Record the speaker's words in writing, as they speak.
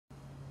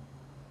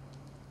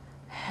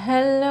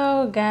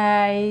Hello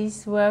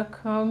guys,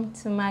 welcome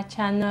to my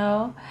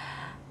channel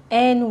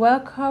and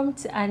welcome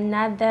to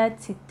another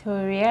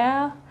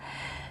tutorial.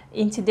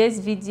 In today's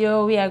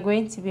video we are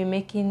going to be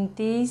making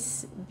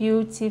this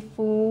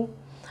beautiful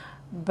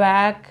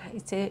bag.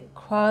 It's a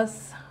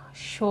cross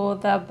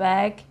shoulder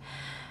bag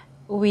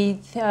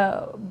with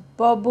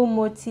bubble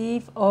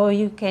motif, or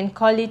you can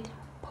call it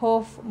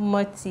puff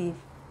motif.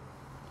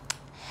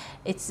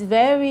 It's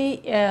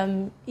very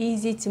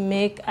easy to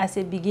make. As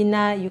a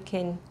beginner you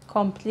can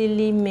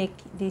completely make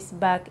this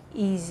bag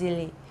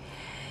easily.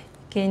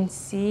 You can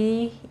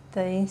see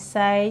the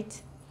inside.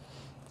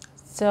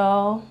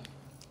 So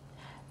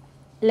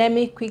let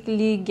me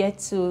quickly get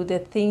to the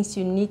things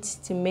you need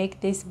to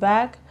make this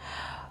bag.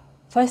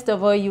 First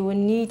of all, you will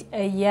need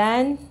a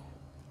yarn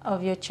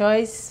of your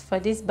choice. For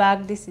this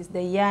bag, this is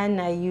the yarn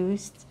I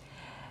used.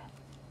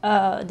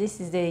 This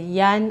is the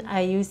yarn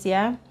I use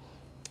here.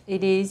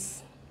 It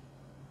is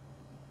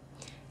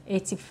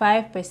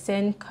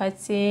 85%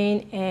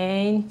 cotton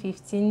and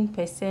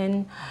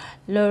 15%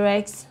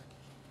 latex.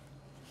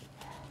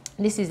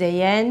 This is the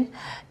yarn.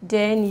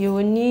 Then you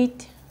will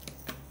need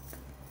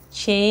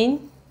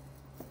chain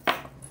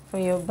for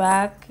your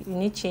bag. You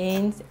need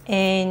chains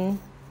and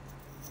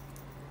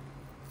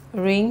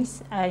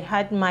rings. I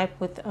had my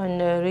put on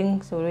the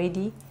rings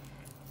already.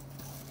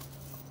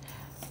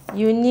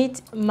 You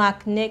need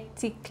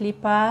magnetic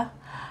clipper.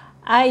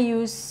 I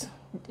use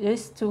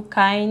these two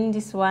kind.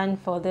 This one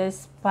for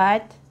this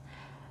part.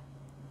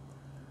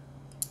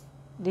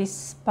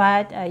 This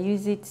part I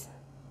use it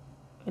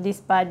for this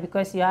part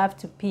because you have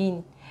to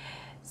pin,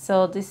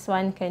 so this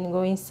one can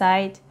go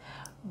inside.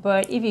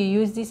 But if you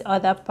use this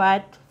other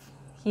part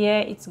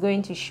here, it's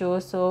going to show,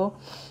 so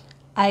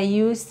I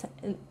use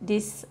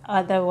this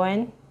other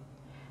one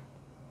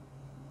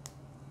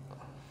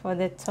for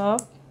the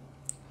top.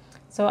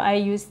 So I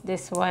use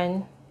this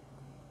one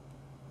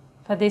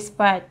for this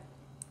part.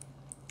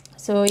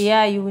 So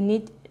yeah, you will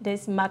need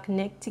this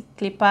magnetic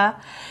clipper.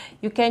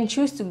 You can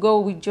choose to go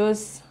with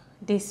just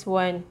this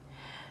one.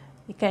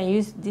 You can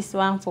use this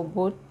one for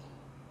both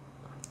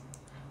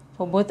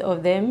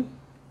of them,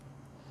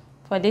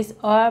 for this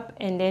up,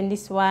 and then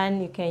this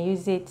one you can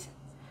use it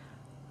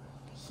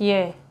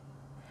here.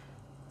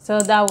 So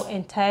that will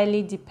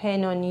entirely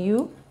depend on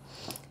you.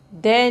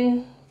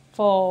 Then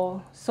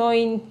for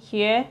sewing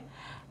here,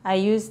 I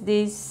use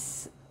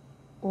this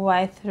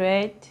white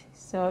thread,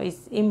 so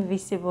it's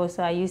invisible,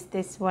 so I use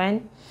this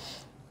one.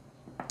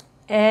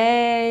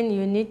 And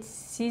you need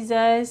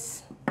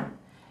scissors,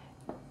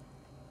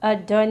 a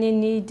darning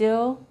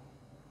needle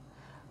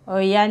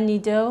or yarn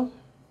needle,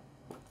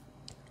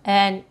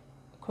 and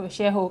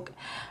crochet hook.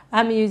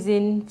 I'm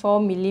using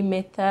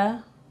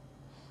 4mm.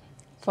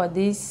 For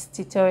this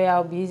tutorial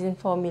I'll be using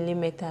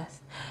 4mm.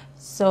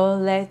 So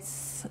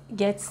let's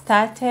get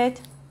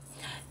started.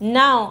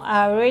 Now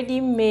I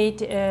already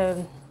made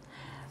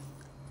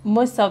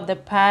most of the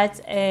parts,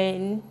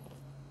 and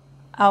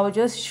I'll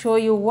just show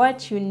you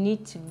what you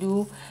need to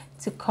do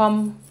to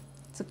come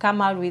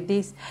out with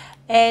this.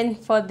 And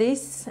for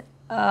this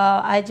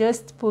I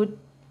just put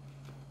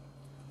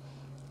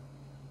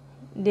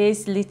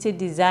this little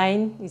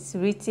design. It's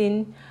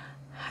written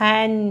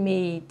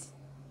handmade.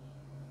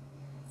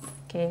 You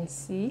can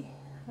see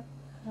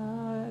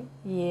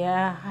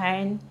yeah,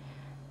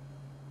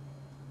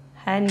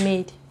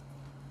 handmade.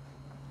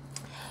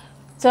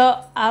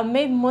 So I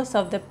made most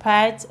of the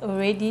parts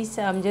already,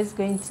 so I'm just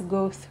going to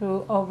go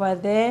through over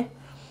the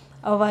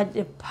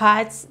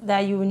parts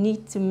that you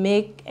need to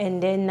make,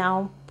 and then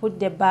now put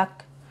the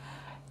back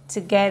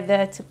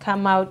together to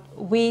come out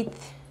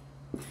with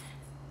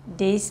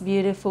this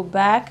beautiful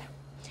bag.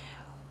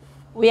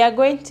 We are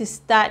going to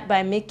start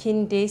by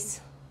making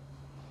this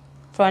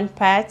front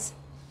part,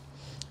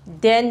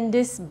 then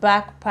this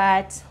back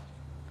part,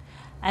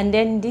 and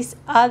then this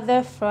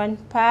other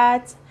front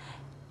part,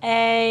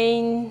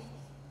 and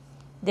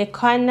the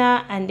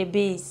corner and the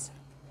base.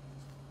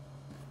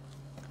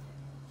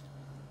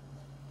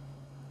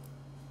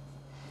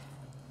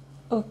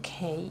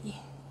 Okay,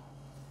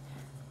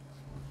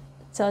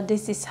 so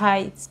this is how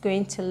it's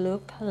going to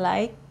look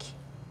like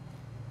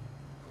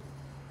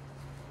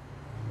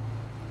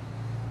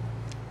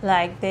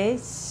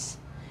this,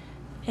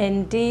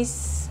 and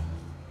these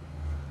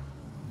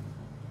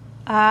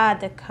are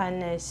the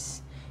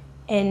corners,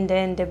 and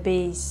then the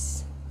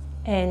base,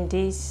 and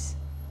this.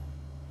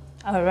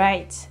 All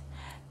right,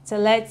 so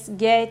let's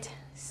get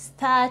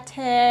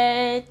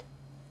started.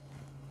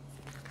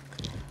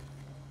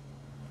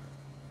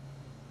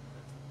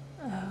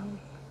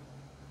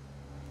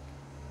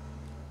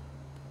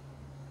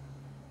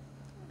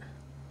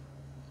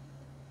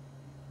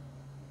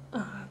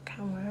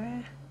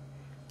 Camera.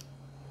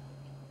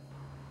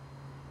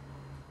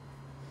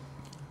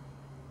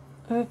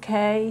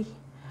 Okay,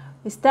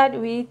 we start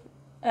with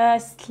a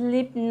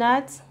slip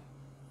knot.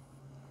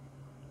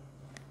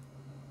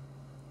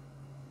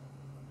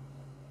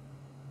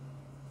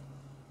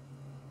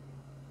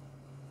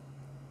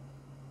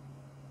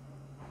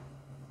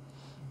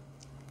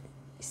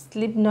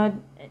 Slip knot,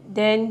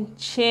 then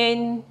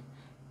chain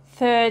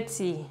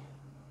 30.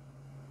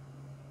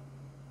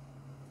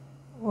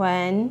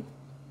 1,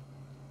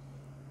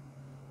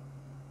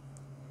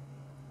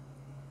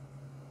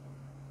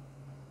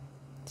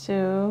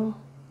 2,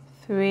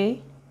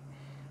 3,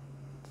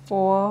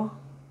 4,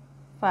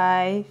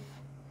 5,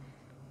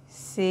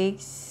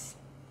 6.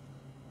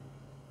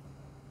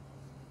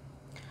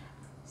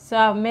 So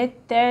I've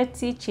made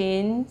 30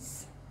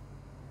 chains.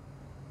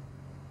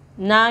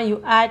 Now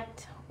you add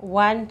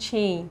 1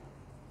 chain,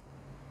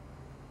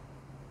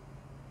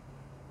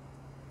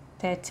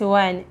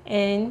 31,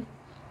 and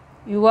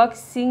you work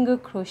single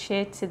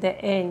crochet to the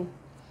end.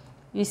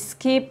 You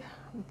skip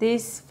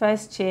this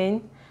first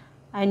chain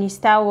and you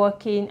start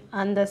working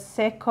on the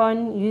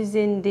second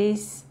using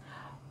this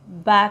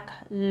back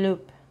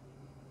loop.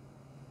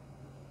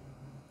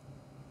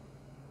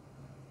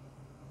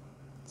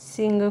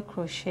 Single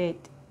crochet.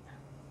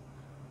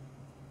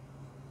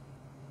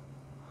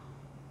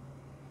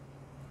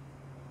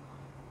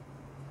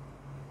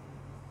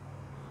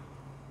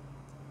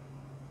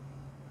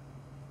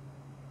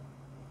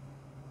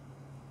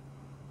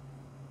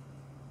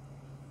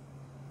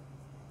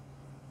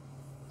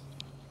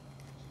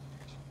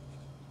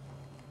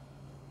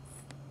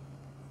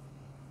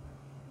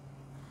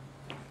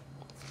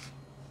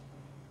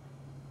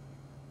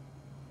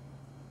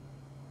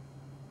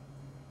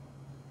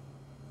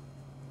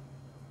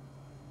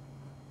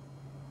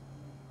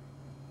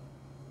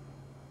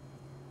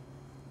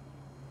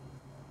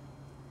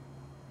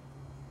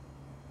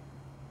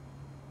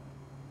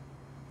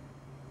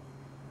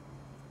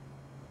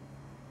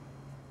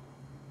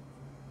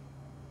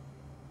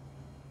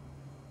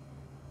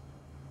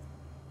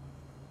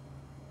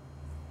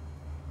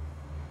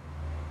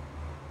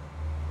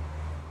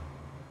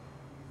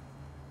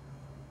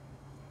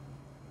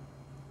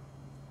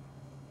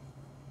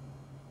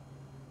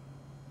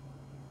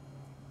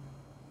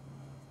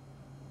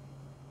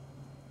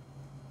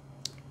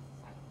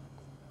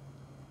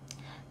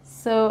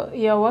 So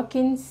you're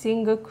working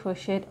single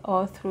crochet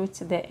all through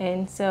to the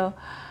end. So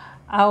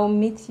I'll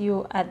meet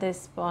you at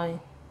this point.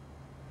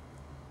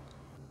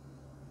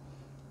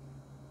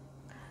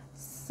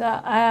 So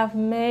I have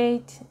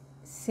made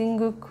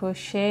single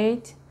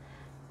crochet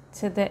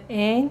to the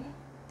end.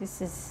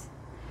 This is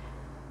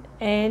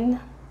the end.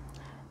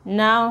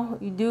 Now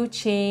you do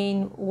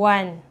chain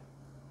 1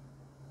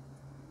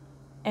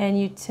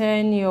 and you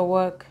turn your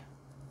work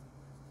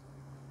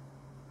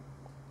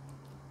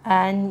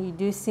and you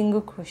do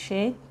single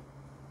crochet.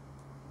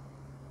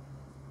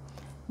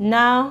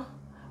 Now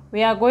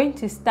we are going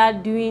to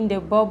start doing the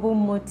bubble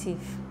motif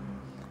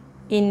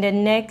in the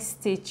next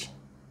stitch.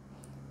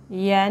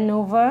 Yarn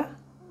over.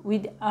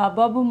 With our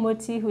bubble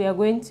motif, we are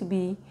going to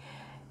be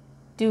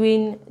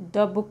doing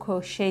double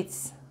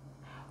crochets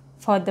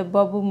for the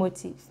bubble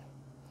motif.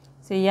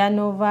 So yarn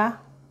over.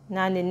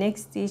 Now the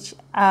next stitch,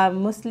 I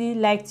mostly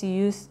like to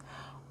use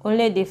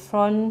only the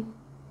front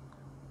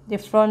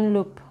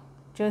loop,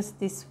 just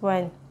this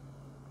one.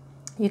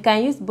 You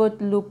can use both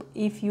loop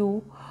if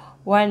you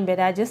want, but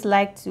I just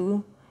like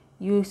to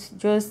use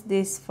just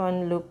this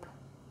front loop.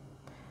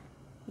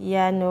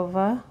 Yarn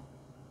over,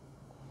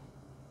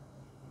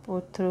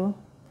 pull through.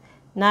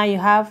 Now you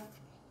have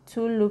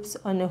 2 loops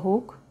on the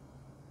hook.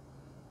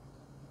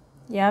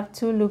 You have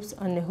 2 loops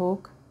on the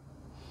hook.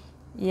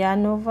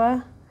 Yarn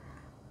over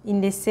in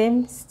the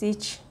same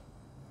stitch.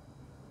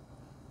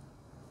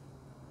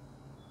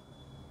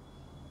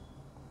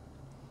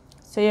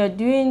 So you're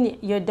doing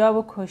your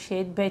double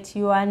crochet, but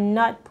you are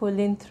not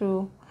pulling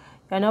through.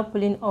 You're not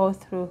pulling all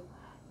through.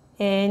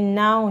 And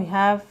now we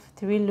have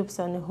 3 loops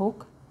on the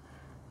hook.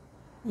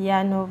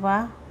 Yarn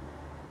over,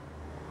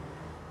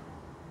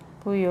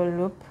 pull your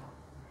loop,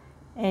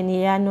 and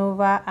yarn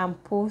over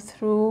and pull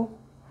through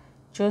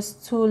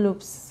just 2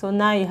 loops. So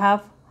now you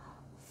have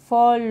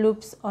 4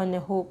 loops on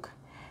the hook.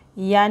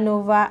 Yarn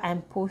over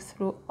and pull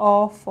through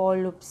all 4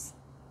 loops.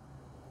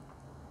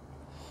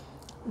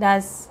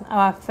 That's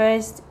our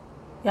first.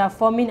 We are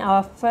forming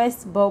our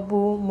first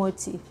bubble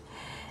motif.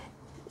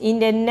 In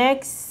the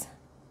next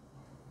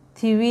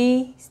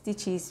 3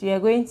 stitches, we are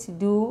going to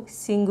do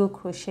single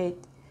crochet.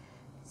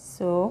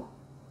 So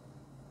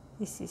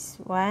this is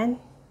 1,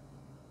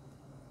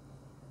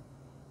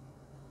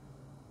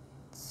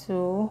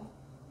 2,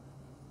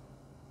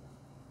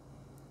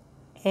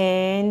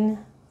 and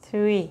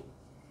 3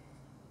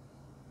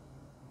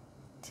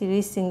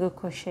 single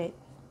crochet.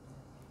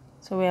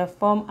 So we have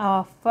formed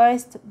our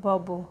first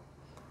bubble.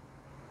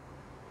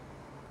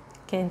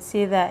 You can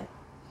see that.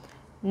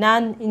 Now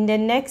in the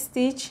next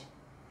stitch,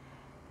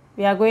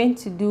 we are going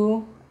to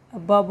do a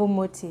bubble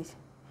motif.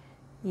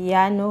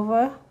 Yarn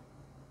over,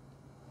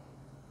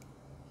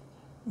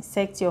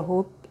 insert your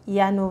hook,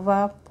 yarn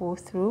over, pull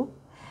through,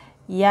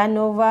 yarn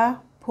over,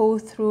 pull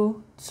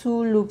through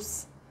 2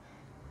 loops.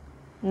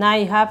 Now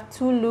you have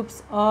 2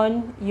 loops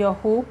on your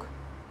hook.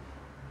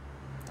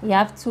 You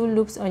have 2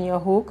 loops on your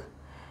hook.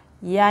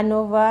 Yarn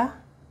over,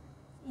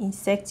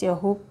 insert your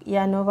hook,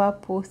 yarn over,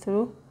 pull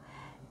through.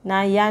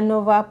 Now yarn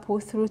over, pull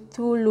through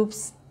 2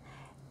 loops,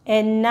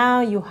 and now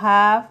you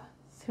have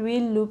 3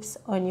 loops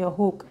on your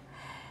hook.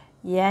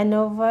 yarn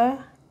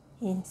over,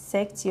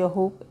 insert your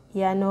hook,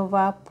 yarn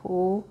over,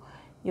 pull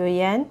your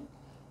yarn.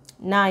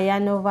 Now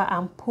yarn over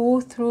and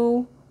pull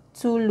through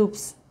 2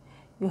 loops.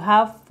 You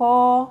have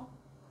four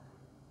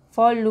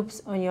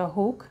loops on your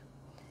hook,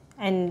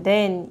 and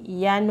then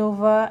yarn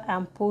over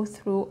and pull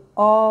through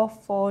all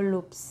 4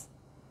 loops.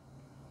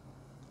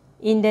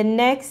 In the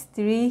next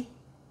 3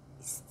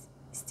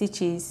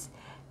 stitches,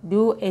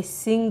 do a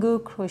single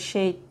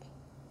crochet.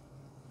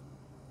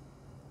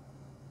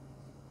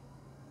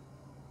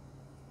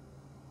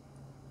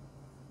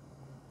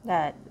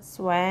 That's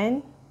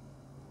 1,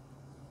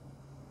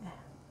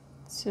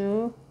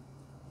 2,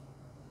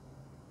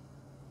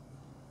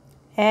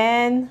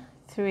 and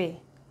 3.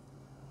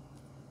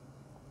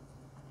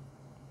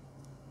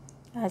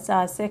 That's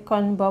our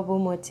second bubble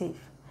motif.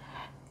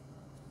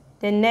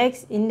 In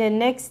the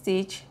next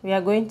stitch, we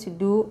are going to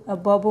do a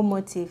bubble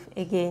motif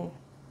again.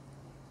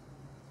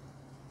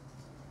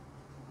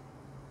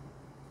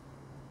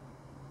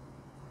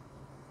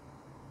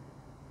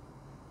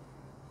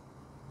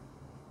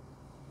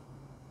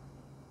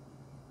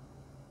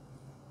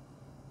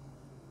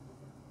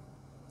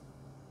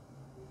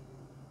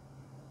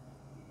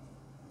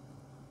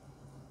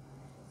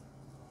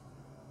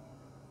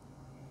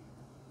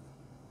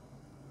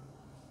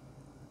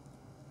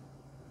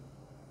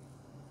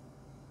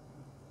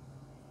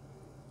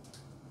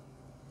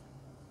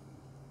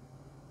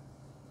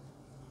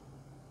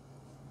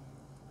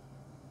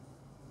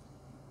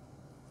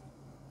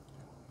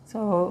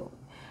 So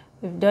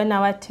we've done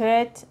our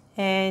thread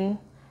and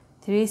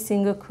 3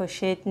 single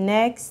crochet.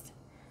 Next,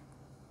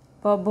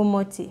 bubble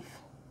motif.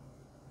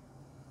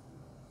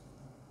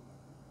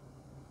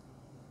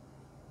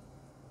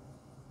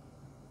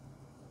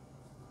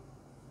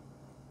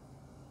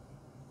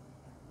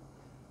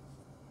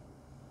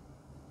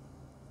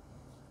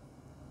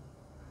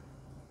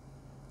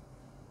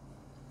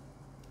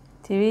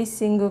 Three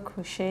single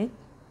crochet.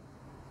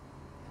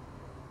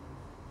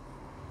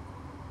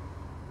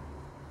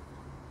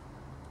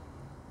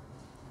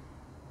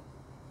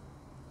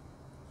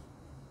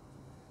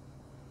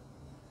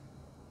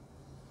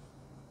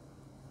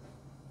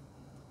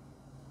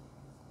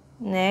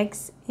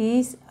 Next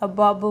is a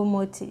bubble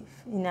motif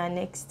in our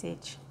next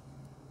stitch.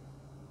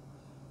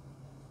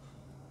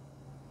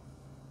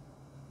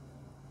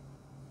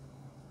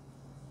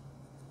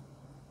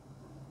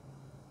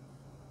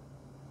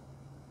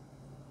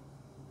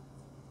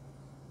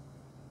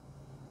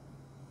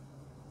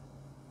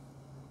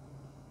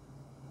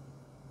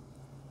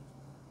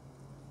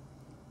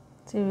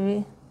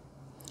 Three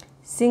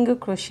single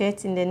crochet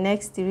in the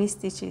next 3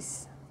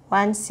 stitches,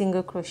 1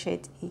 single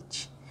crochet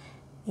each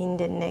in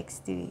the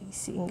next 3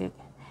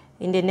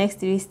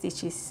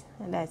 stitches.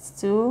 And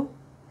that's 2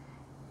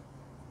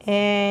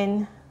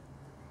 and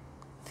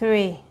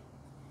 3.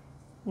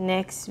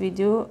 Next we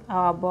do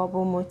our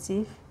bubble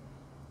motif.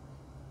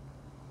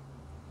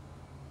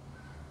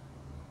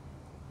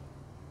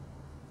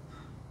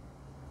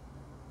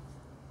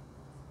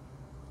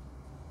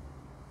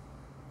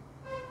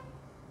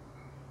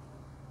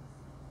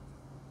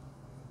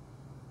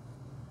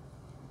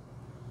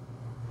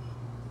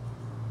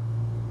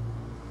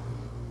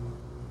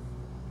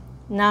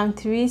 Now 1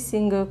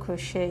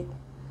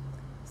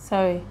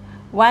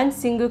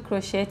 single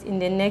crochet in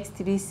the next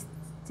 3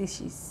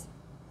 stitches.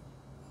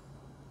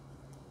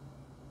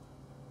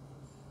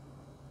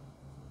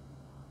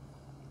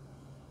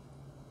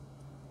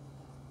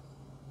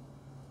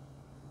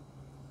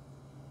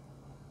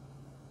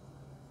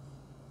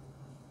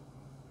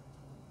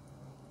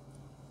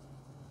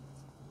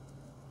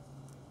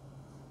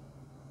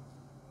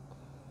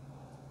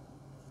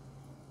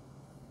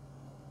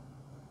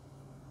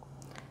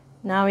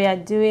 Now we are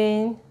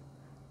doing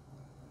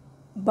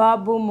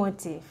bubble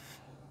motif.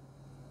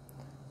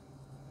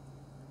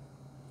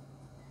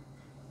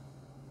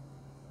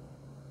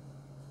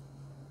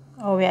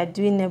 Oh, we are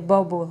doing a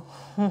bubble.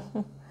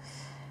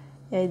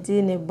 We are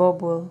doing a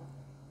bubble.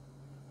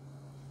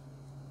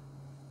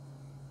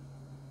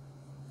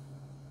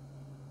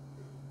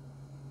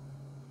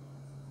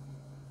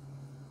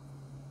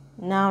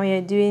 Now we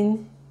are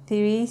doing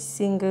 3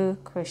 single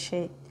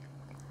crochet.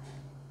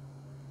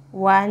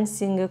 1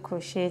 single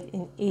crochet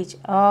in each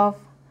of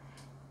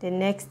the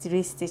next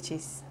 3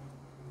 stitches.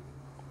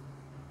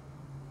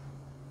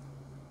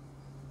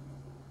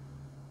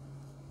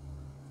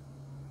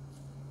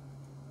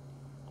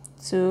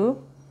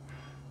 Two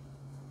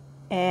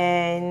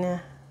and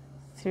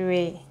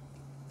 3.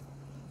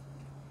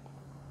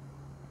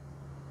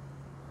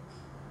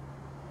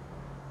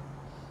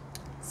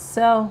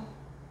 So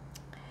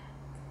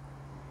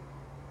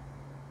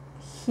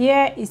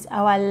here is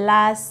our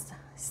last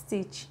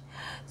stitch.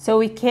 So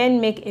we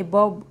can make a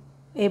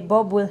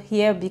bubble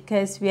here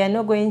because we are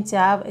not going to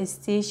have a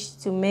stitch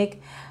to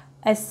make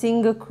a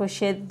single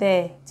crochet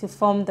there to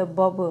form the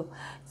bubble.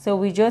 So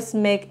we just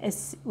make a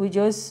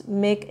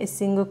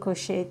single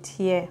crochet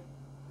here,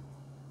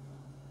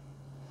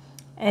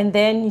 and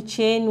then you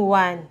chain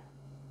 1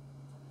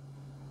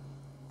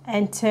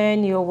 and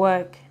turn your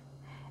work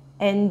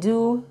and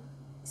do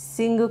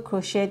single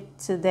crochet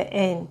to the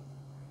end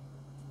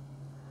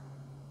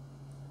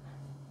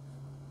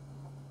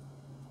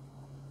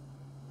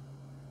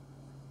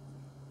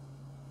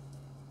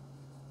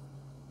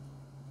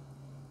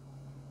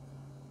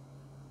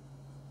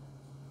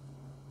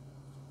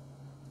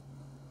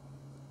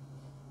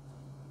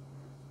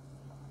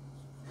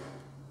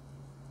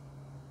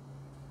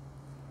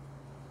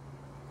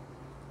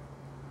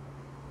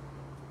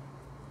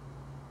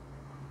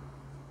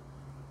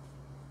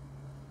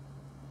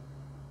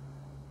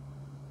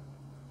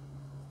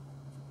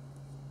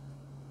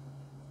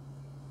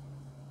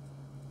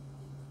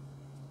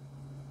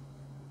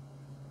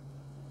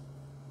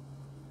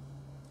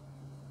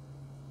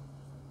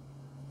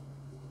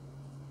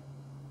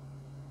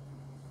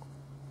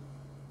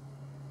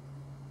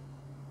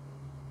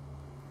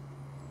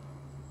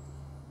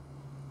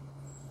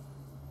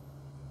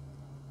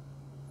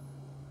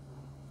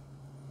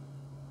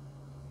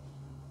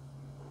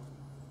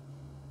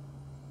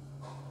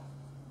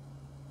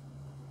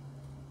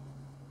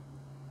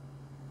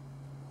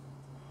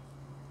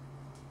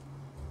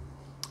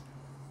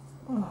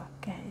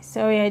Okay,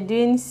 so we are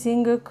doing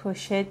single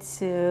crochet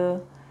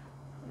to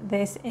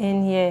this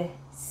end here,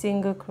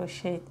 single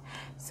crochet.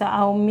 So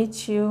I'll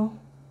meet you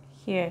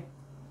here.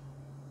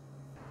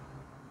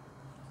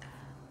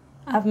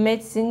 I've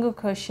made single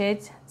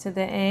crochet to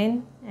the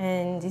end,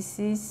 and this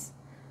is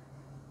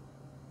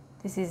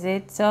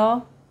it.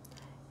 So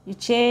you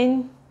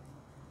chain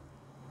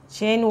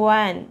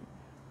one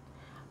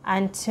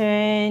and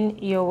turn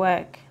your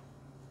work,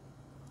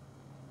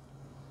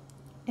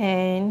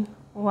 and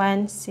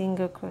one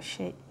single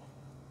crochet.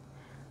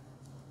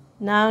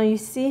 Now you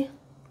see,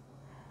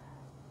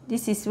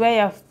 this is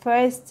where your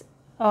first,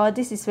 or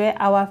this is where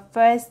our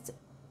first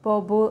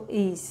bubble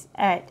is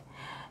at.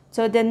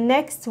 So the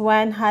next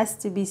one has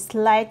to be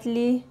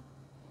slightly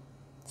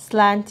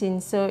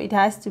slanting, so it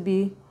has to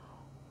be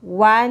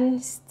one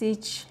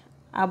stitch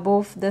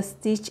above the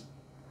stitch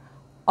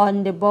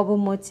on the bubble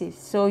motif.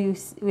 So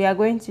we are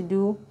going to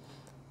do,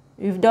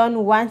 we've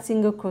done one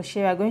single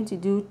crochet, we are going to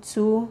do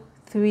 2,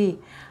 3,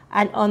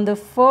 and on the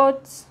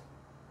fourth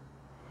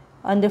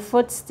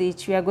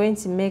stitch we are going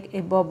to make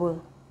a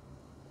bubble.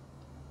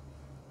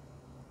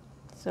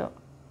 So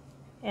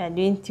we are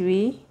doing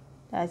 3,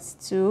 that's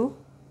 2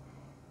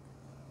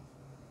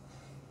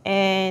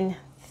 and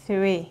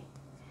 3.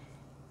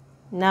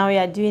 Now we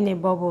are doing a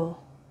bubble.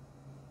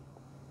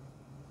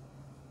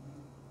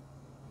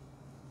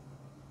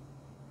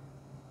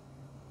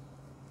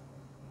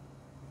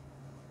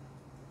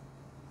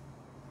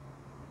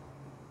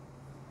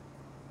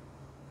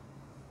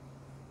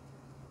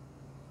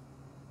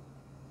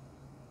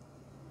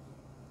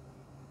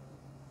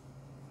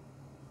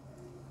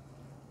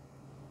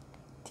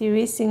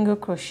 Three single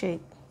crochet.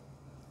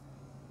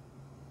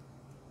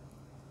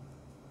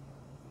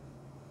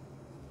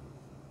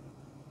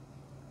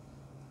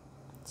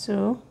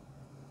 2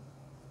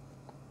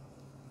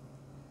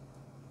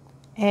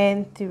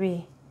 and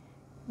 3.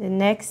 The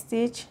next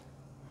stitch,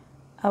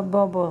 a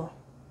bubble.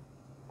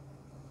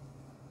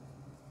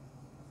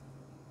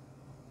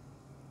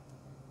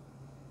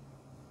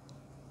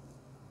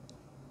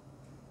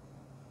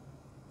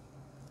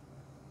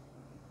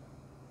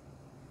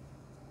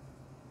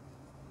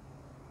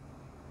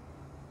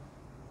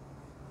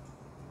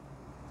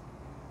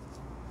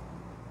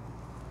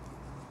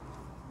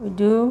 We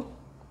do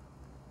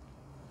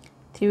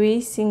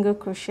 3 single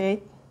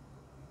crochet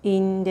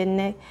in the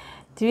next,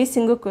 3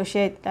 single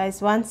crochet, that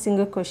is 1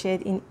 single crochet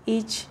in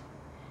each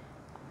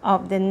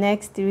of the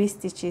next 3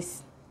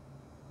 stitches.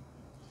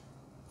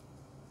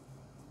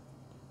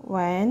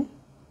 1,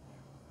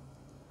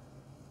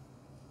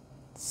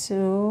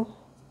 2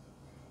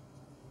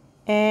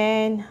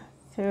 and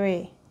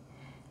 3.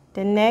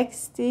 The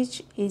next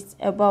stitch is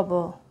a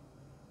bubble.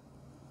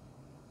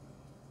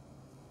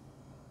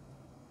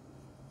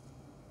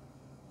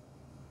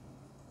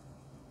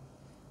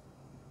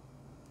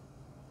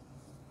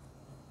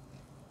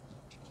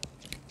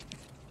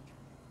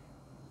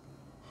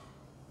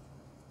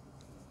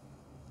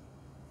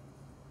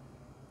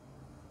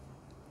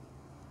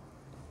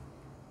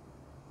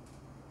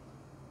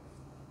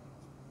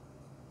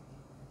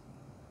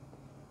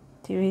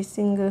 Three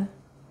single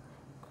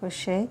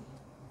crochet.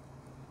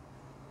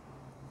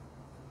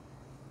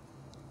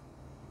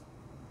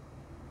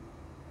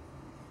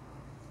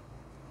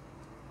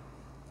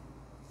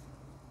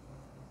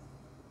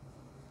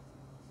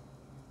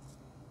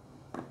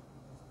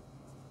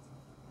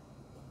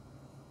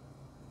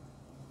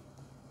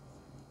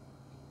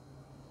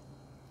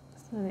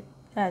 So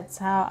that's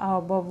how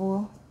our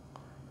bubble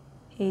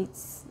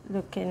is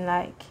looking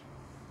like.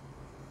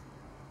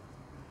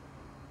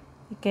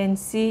 You can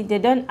see they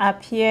don't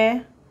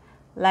appear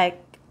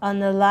like on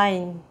the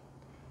line.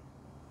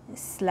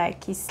 It's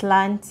like it's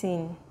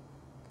slanting.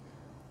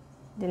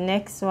 The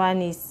next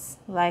one is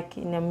like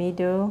in the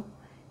middle,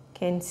 you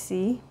can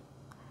see.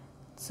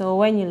 So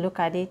when you look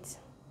at it,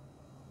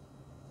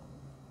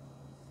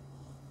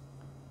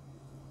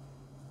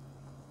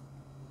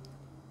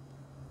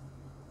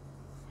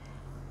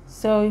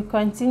 so you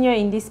continue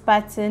in this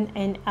pattern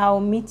and I'll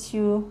meet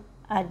you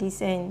at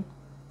this end.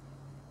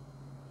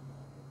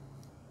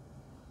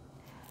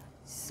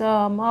 So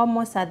I'm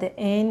almost at the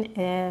end.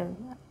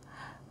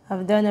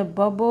 I've done a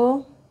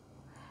bubble,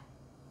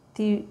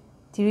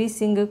 3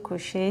 single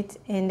crochet,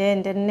 and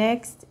then the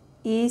next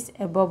is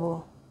a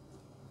bubble.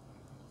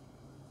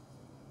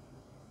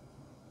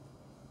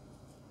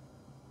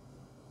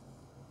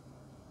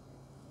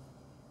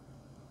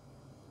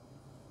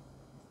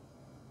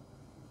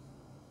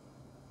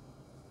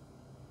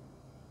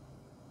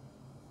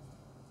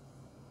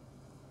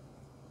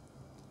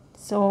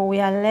 So we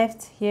are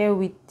left here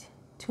with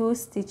 2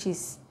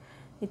 stitches.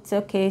 It's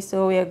okay,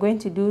 so we are going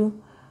to do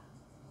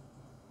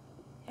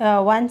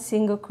 1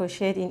 single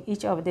crochet in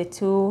each of the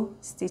 2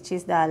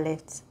 stitches that are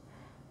left.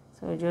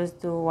 So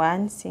just do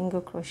 1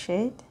 single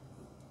crochet,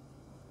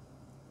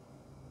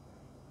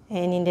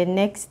 and in the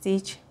next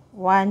stitch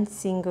 1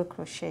 single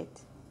crochet.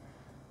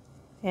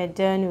 We're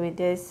done with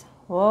this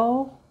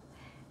row,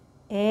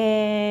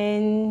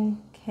 and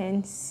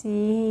can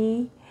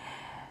see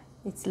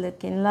it's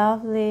looking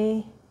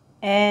lovely.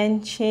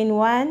 And chain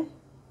 1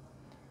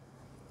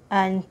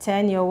 and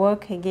turn your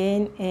work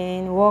again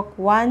and work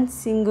 1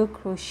 single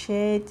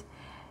crochet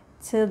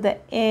till the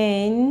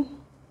end.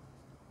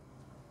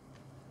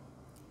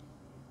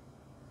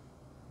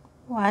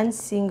 1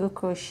 single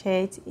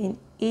crochet in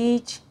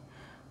each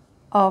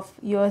of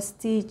your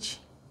stitch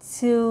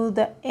till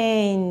the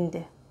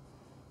end.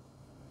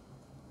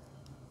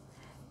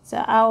 So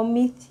I'll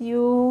meet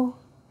you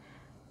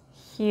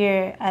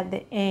here at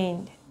the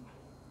end.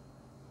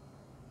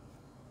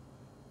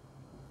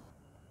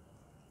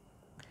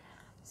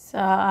 So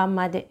I'm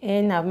at the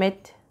end. I've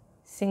made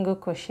single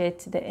crochet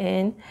to the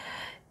end.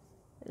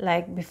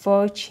 Like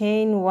before,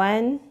 chain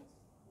 1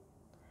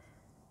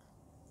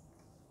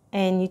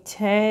 and you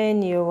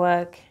turn your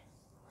work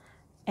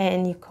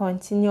and you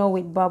continue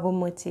with bubble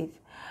motif.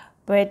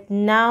 But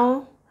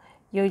now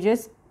you're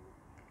just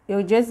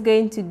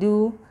going to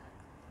do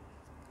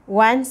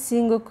 1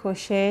 single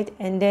crochet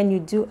and then you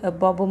do a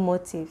bubble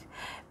motif,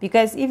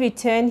 because if you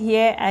turn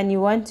here and you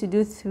want to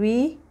do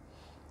 3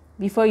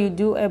 before you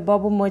do a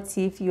bubble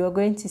motif, you are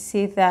going to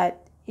see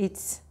that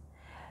it's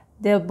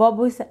the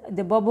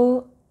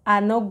bubble are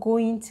not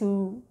going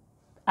to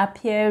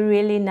appear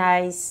really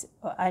nice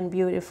and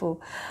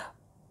beautiful.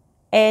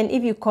 And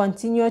if you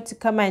continue to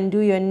come and do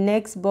your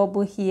next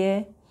bubble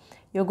here,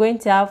 you're going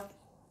to have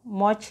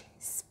much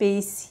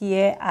space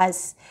here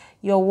as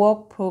your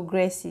work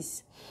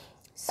progresses.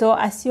 So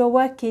as you're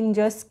working,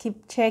 just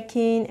keep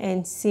checking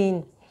and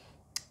seeing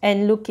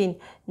and looking.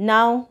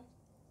 Now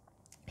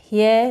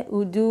here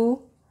we'll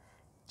do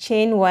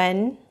chain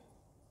 1.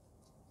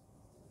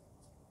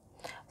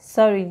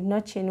 Sorry,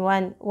 not chain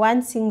 1.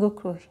 1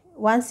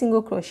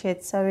 single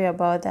crochet. Sorry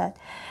about that.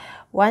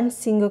 1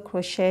 single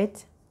crochet.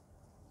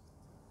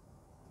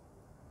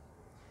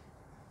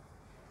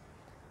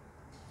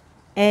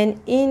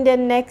 And in the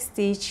next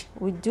stitch,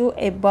 we do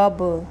a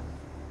bubble.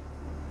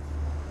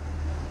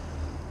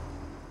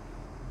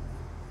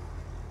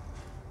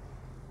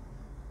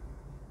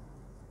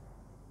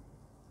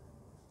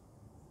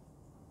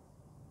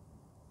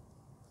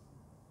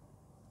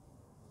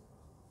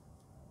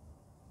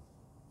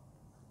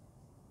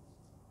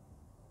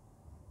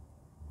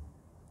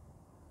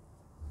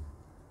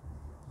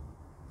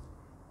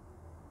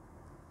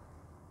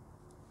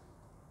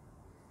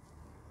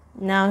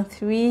 Now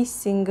 3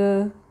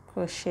 single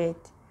crochet.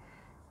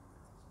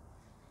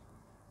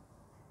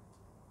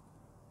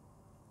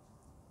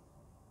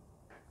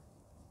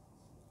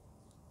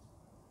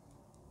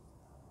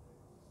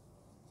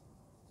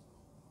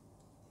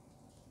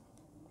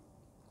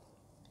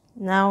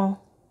 Now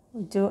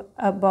do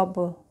a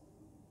bubble.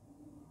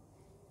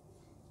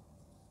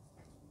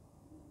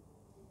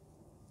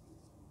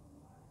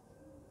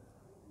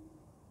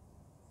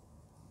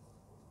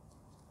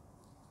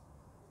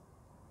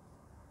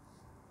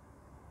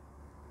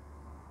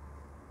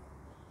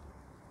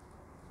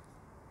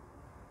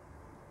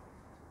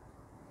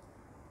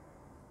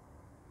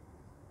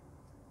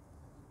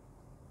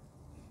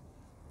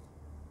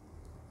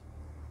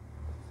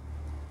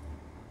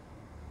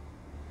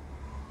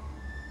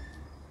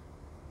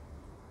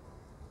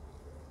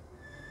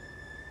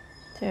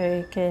 So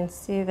you can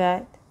see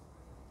that.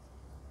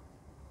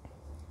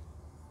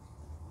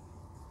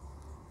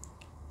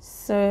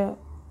 So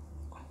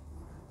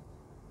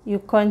you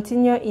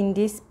continue in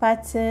this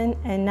pattern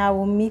and I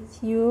will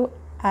meet you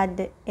at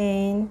the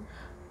end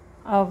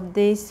of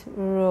this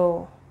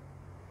row.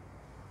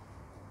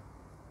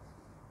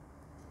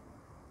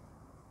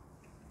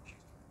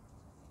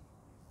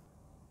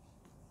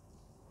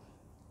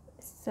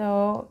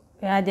 So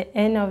we are at the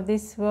end of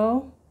this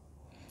row.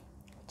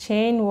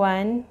 Chain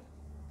 1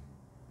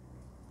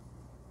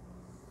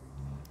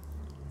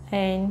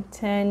 and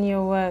turn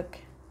your work.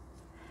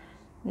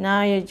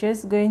 Now you're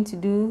just going to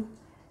do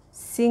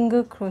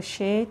single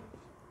crochet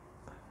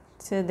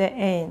to the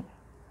end.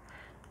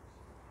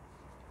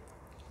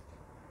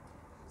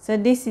 So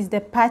this is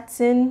the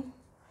pattern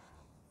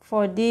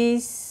for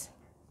this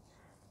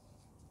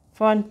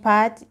front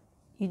part.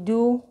 You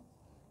do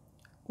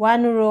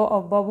 1 row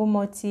of bubble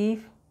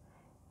motif,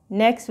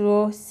 next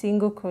row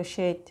single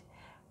crochet,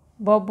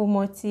 bubble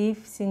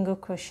motif, single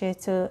crochet.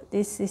 So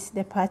this is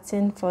the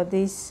pattern for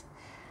this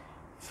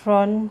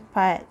front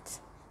part.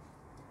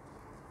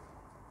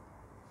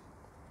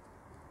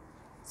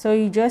 So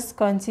you just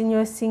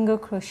continue single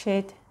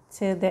crochet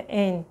till the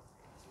end.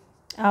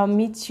 I'll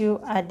meet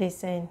you at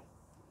this end.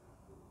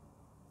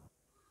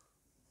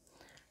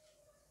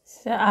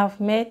 So I've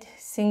made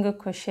single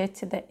crochet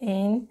to the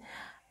end,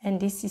 and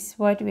this is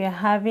what we are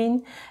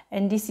having,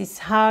 and this is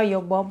how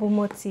your bubble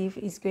motif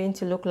is going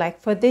to look like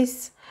for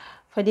this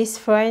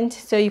front.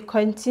 So you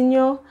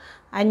continue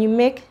and you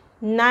make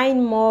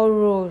 9 more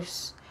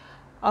rows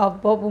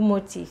of bubble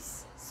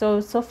motifs. So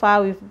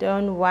far we've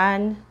done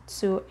 1,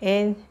 2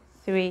 and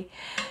 3.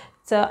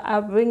 So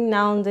I'll bring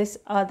down this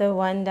other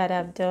one that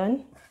I've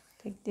done.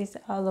 Take this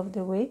out of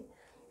the way.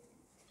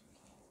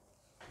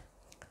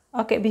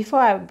 Okay, before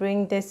I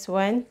bring this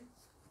one,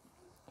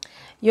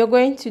 you're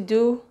going to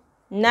do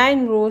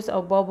 9 rows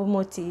of bubble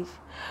motif.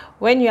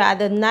 When you're at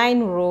the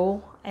 9th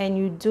row and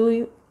you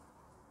do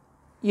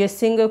your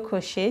single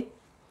crochet,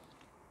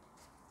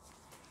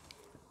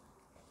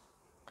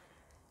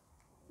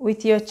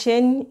 with your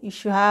chain you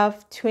should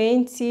have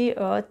 20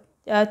 or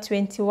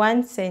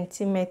 21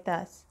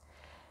 centimeters.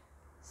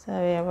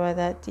 Sorry about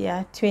that.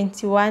 Yeah,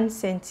 21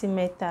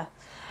 centimeter.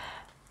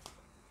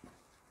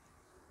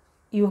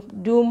 You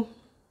do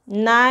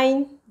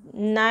nine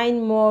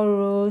more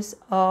rows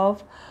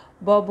of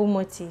bubble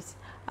motifs.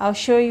 I'll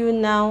show you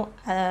now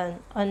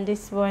on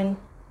this one.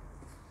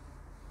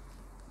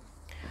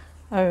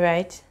 All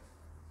right,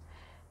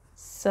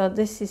 so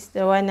this is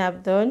the one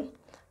I've done.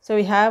 So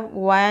we have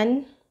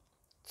 1,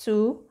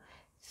 2,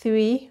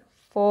 3,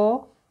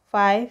 4,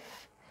 5.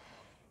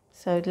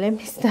 So let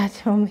me start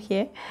from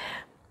here.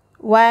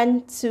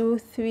 1, 2,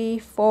 3,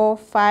 4,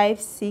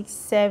 5, 6,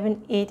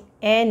 7, 8,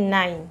 and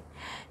 9.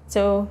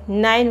 So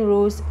 9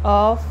 rows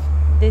of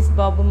this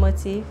bubble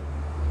motif,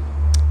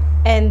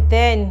 and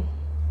then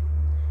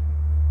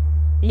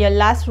your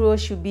last row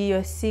should be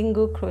your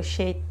single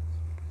crochet.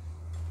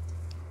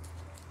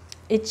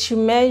 It should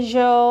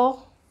measure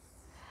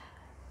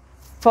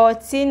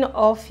 14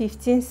 or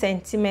 15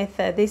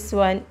 centimeters, this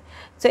one.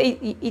 So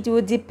it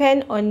will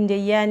depend on the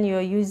yarn you're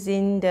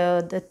using,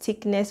 the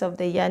thickness of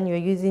the yarn you're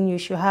using. You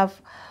should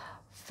have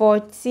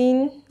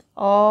 14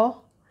 or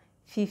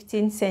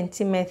 15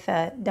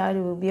 centimeters. That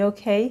will be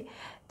okay.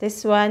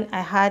 This one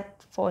I had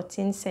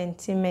 14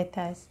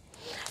 centimeters.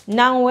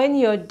 Now when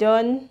you're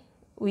done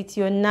with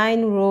your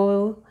 9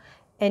 row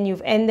and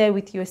you've ended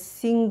with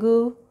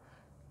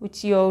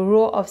your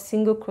row of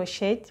single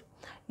crochet,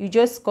 you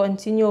just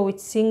continue with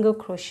single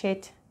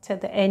crochet to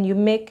the end. You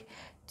make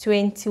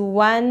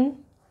 21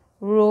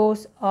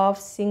 rows of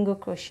single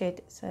crochet.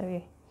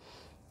 Sorry,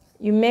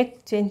 you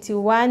make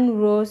 21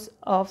 rows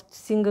of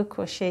single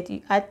crochet.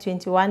 You add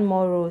 21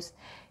 more rows.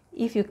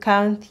 If you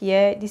count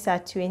here, these are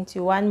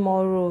 21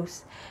 more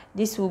rows.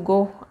 This will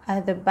go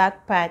at the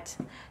back part.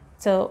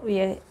 So we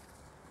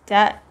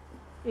are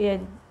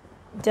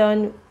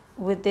done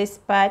with this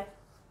part.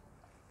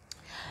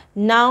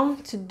 Now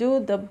to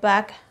do the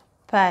back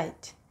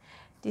part,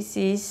 this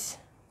is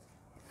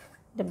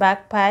the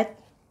back part.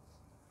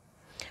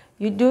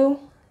 You do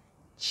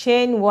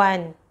chain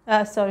 1,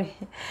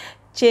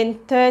 chain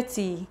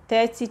 30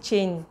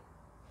 chain,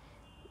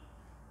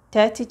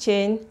 30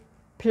 chain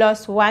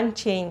plus 1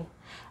 chain,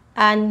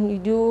 and you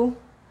do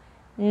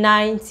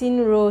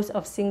 19 rows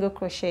of single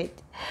crochet.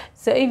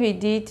 So if you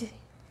did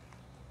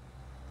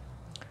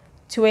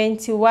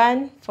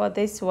 21 for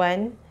this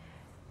one,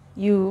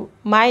 you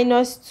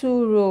minus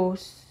 2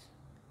 rows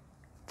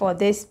for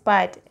this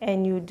part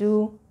and you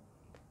do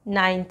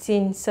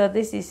 19. So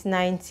this is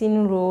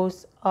 19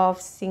 rows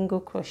of single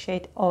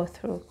crochet all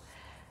through.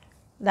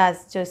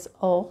 That's just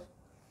all.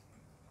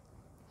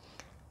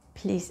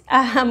 Please,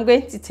 I'm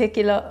going to take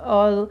it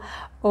all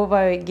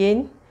over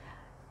again.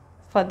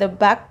 For the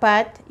back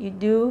part, you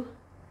do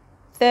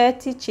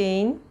 30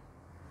 chains,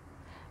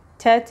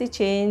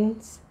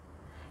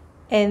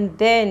 and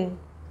then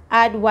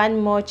add 1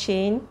 more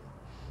chain.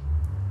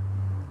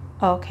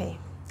 Okay,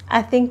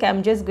 I think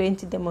I'm just going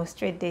to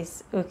demonstrate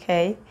this.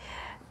 Okay,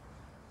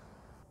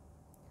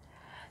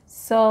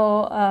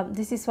 so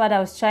this is what I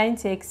was trying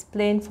to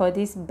explain for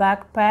this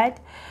back part.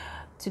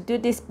 To do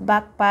this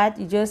back part,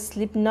 you just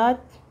slip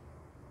knot,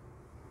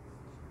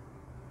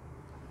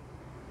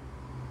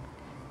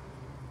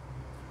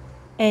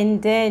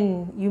 and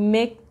then you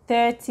make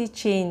 30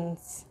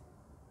 chains.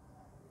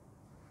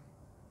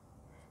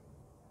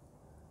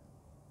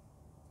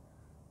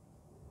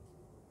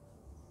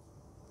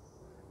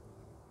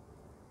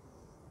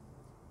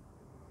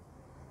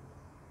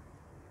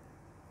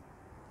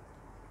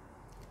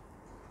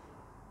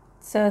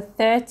 So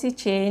 30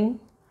 chain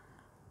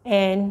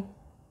and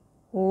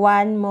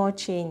 1 more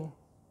chain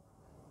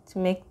to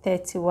make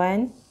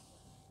 31.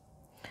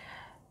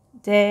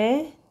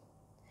 Then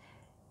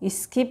you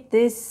skip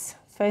this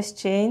first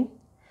chain,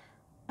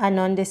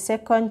 and on the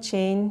second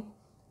chain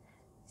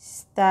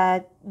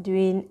start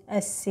doing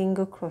a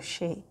single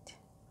crochet.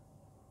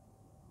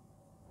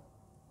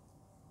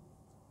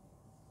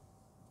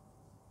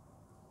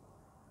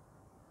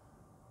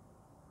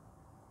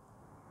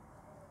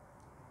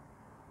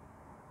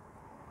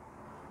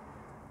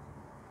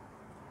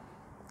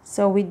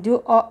 So we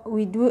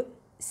do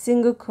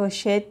single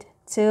crochet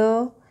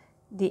till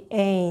the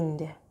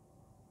end.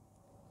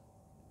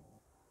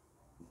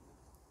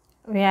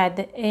 We are at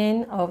the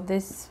end of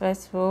this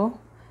first row.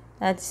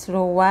 That's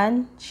row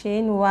 1,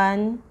 chain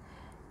 1,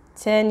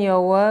 turn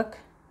your work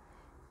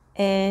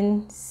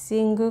and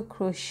single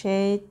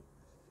crochet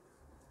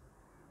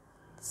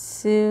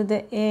to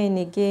the end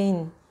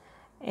again,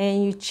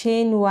 and you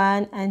chain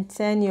 1 and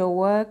turn your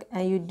work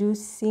and you do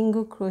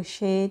single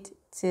crochet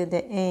to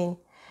the end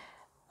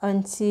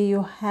until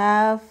you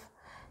have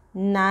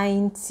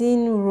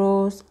 19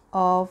 rows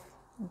of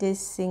this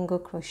single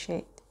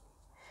crochet.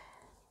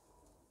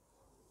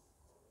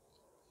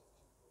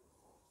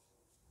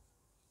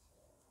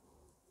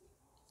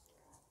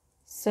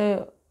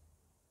 So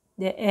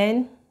the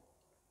end,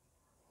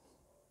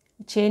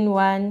 chain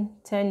 1,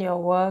 turn your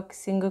work,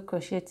 single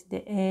crochet to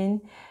the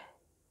end.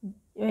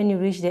 When you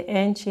reach the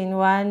end, chain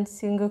 1,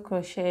 single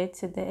crochet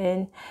to the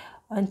end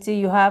until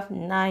you have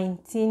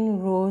 19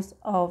 rows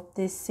of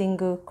this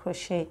single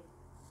crochet.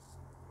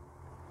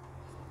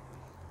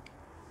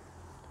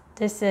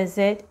 This is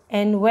it.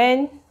 And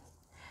when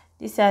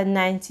these are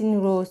 19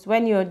 rows,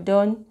 when you're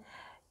done,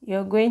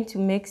 you're going to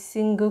make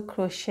single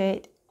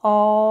crochet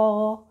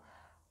all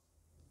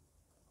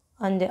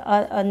on the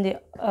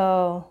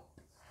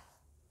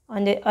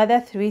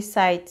other 3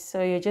 sides.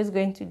 So you're just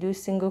going to do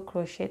single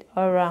crochet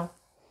all around.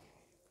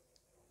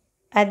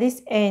 At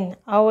this end,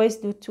 I always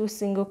do 2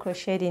 single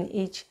crochet in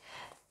each.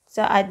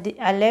 So I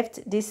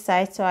left this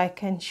side so I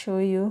can show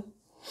you.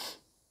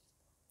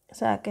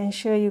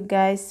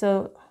 Guys.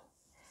 So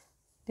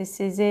this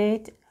is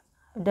it.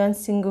 I've done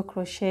single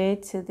crochet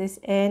to this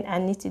end. I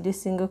need to do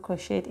single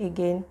crochet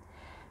again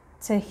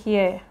to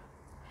here.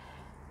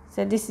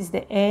 So this is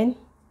the end.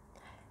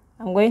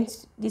 I'm going to,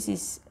 this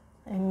is,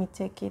 let me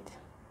take it.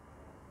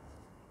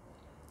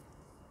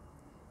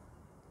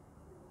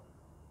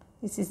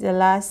 This is the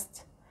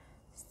last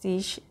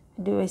stitch.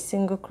 Do a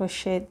single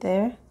crochet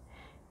there,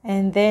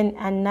 and then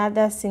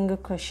another single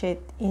crochet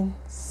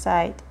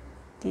inside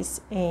this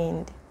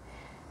end.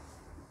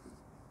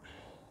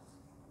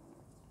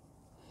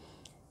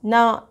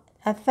 Now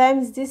at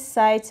times this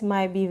side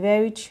might be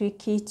very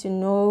tricky to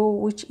know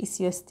which is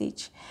your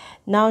stitch.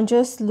 Now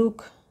just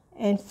look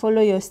and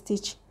follow your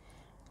stitch.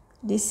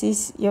 This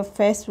is your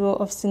first row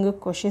of single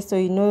crochet, so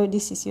you know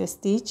this is your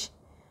stitch.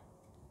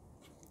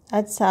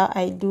 That's how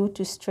I do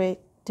to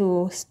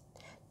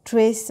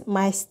trace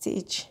my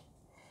stitch.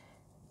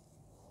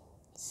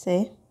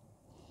 See,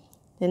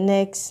 the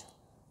next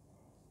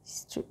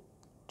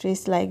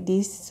trace like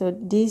this. So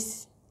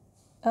this,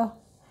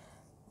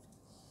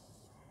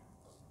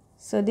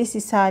 so this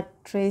is how I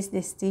trace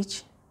the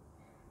stitch.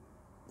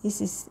 This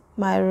is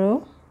my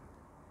row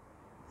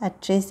I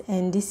trace,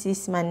 and this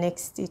is my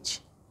next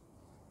stitch,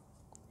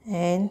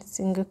 and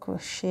single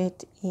crochet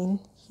in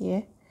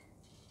here.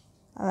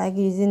 I like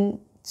using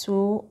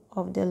 2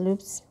 of the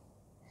loops.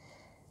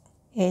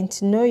 And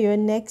to know your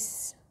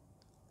next,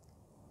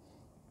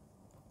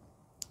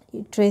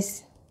 you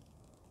trace.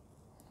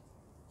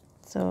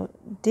 So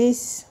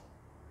this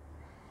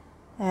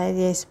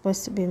is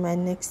supposed to be my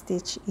next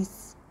stitch.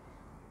 Is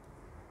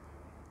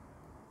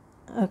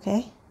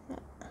okay.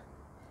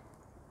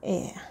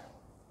 Yeah.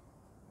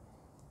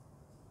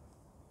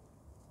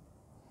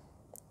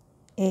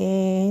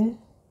 And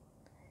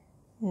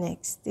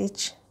next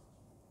stitch.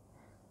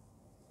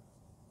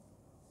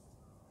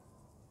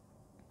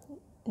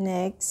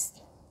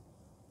 Next.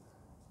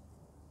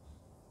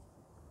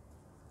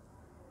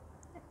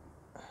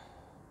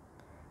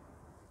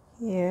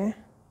 Here.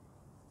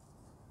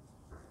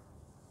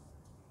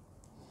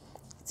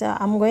 So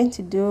I'm going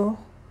to do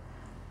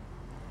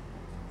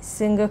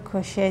single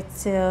crochet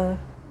till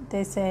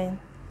this end.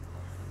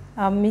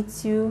 I'll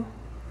meet you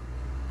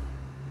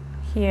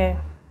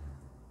here.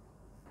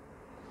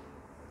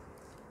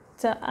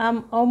 So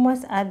I'm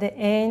almost at the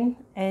end,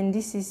 and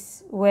this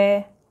is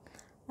where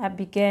I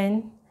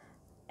began.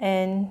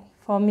 And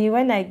for me,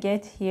 when I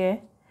get here,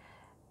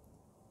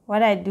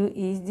 what I do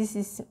is, this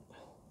is,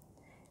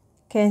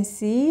 can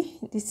see,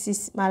 this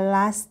is my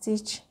last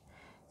stitch.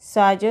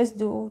 So I just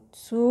do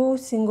 2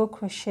 single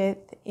crochet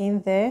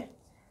in there,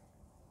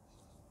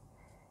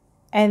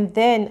 and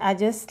then I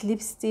just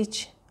slip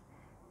stitch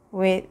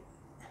with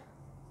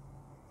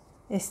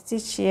a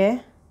stitch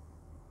here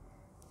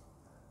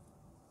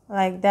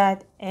like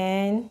that,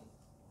 and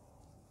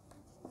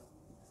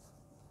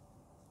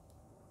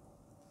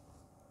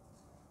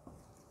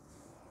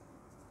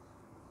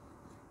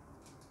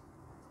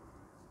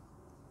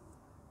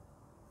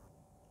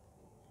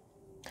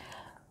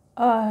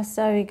oh,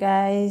 sorry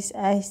guys,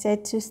 I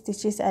said 2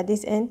 stitches at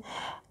this end.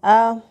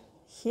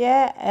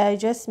 Here I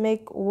just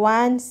make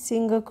 1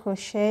 single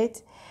crochet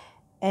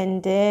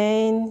and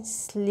then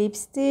slip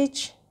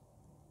stitch,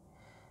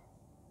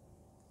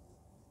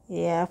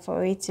 yeah,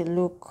 for it to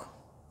look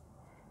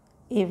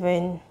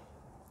even.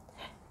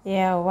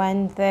 Yeah,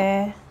 1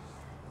 there,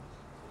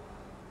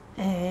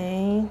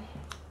 and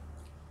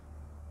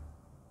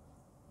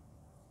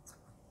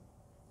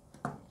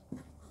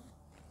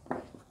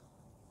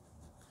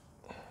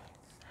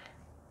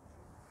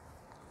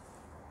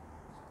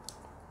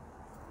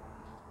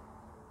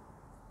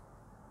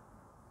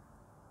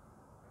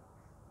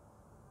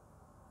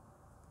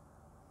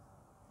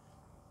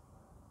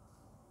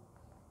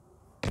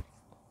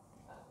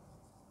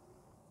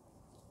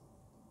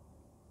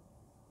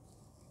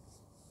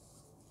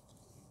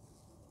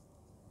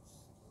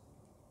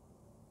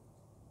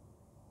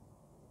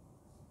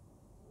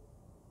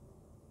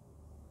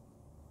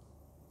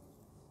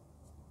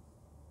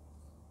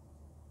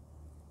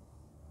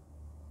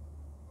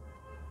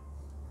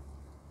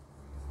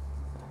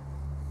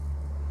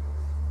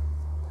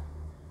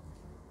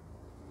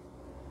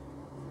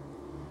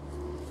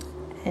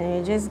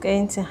we're just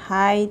going to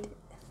hide. You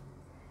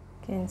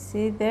can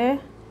see there.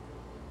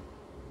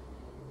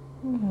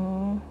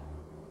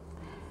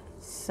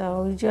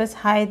 So we just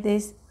hide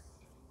this.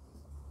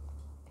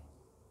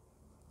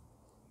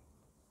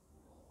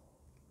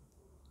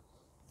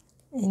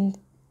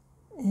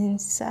 In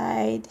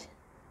inside.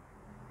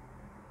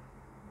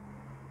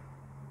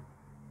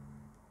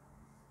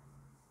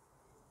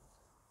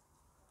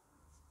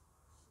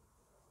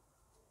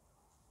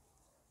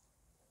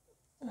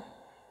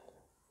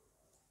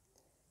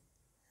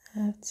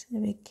 Have to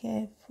be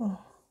careful.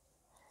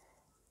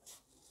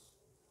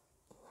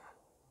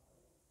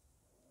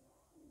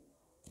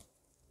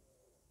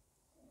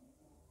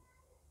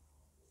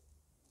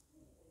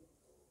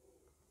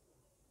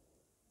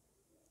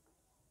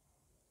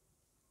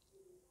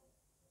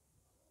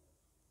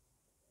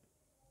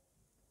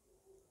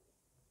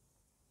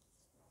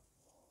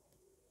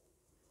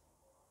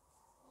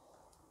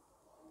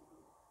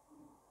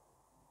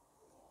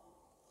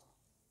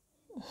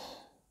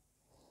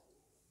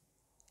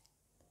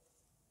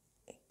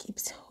 It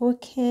keeps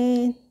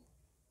hooking.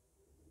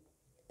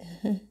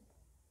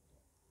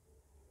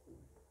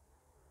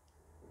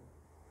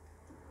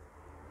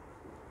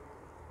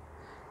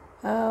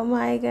 Oh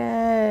my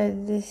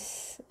god,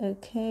 this,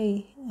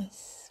 okay, I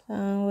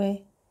found where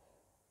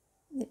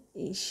the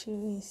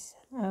issue is.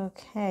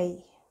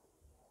 Okay.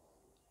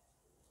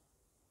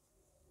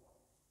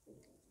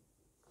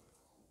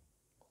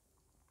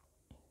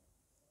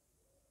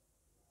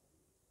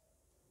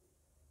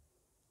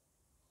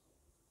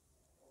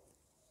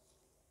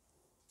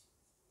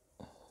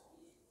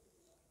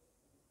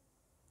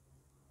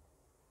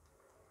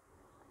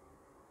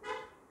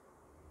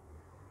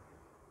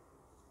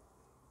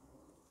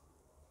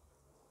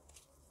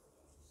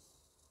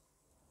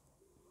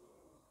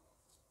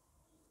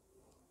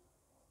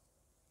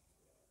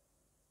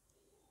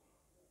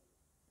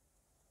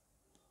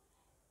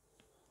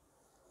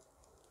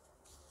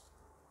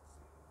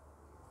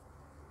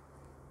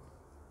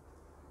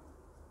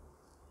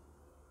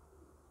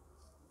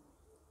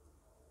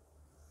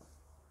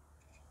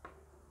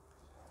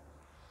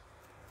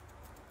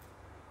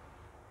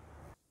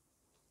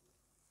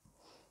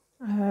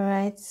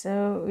 Alright,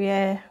 so we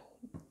are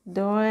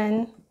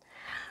done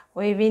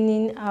weaving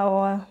in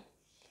our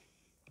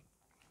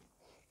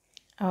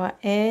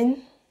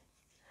end,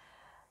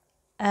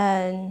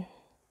 and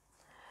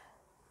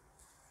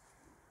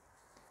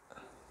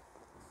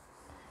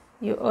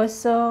you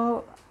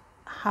also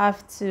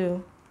have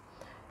to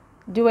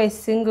do a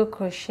single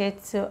crochet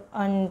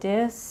on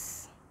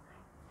this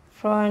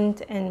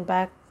front and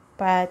back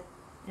part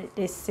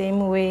the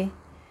same way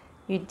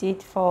you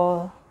did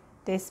for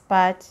this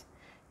part.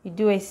 You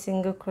do a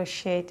single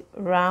crochet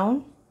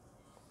round,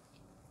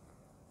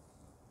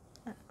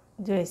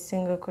 do a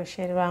single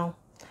crochet round.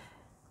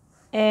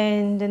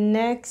 And the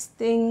next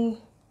thing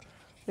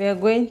we are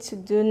going to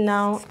do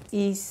now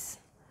is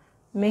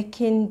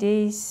making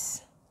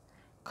this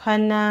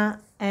corner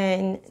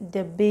and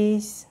the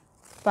base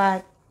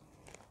part.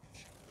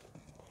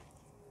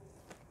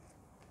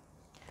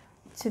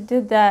 To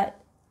do that,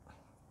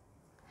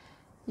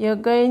 you're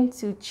going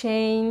to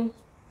chain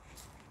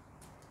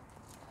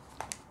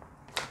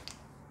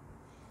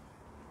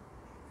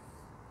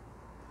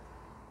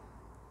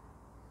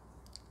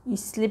your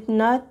slip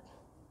knot,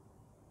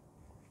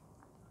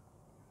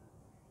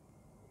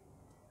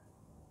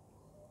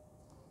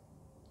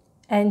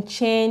 and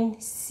chain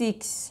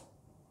 6.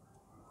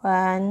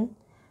 1,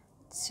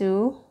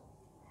 2,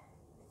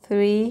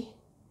 3,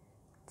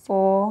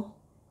 4,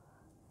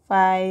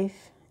 5,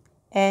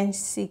 and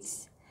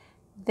 6.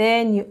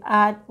 Then you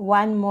add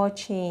one more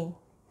chain,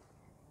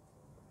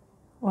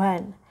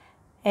 1,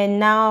 and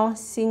now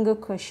single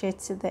crochet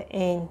to the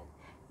end.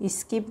 You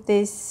skip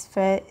this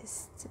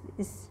first,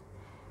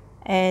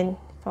 and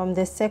from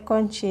the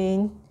second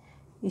chain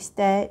you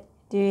start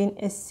doing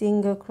a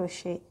single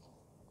crochet.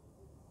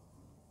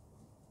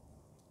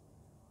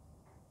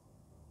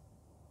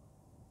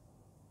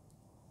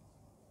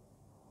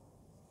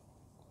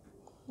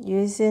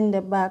 Using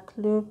the back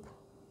loop,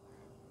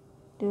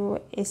 do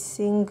a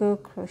single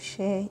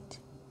crochet.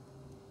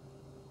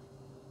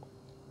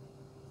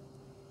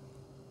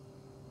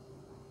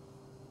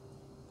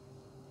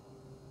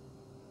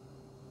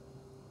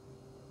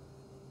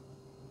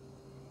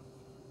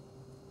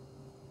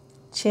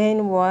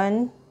 Chain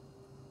 1.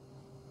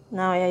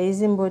 Now you're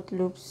using both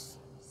loops,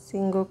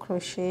 single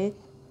crochet.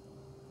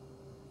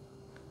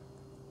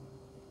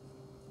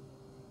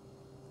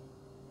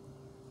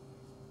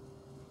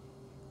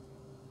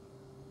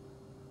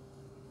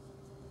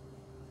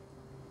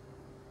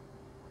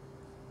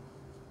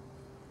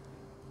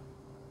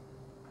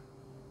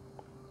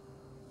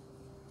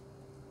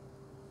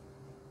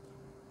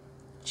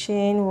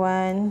 Chain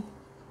 1,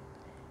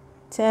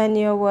 turn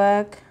your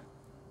work,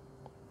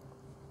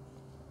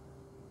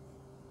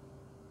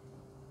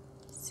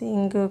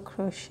 single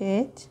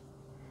crochet,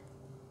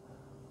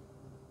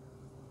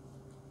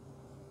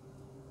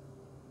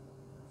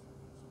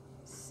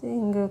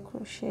 single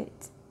crochet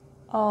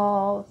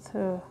all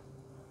through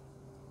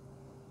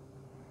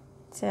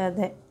till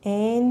the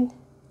end.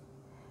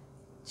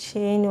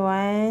 Chain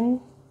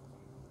 1,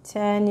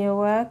 turn your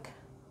work,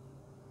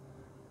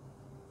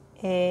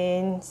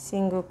 and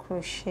single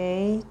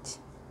crochet,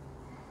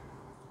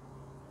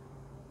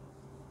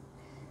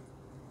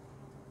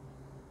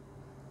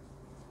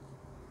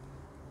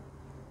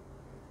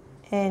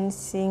 and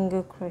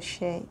single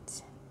crochet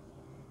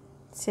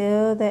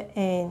till the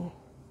end.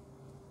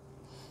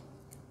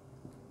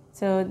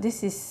 So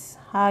this is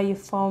how you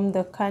form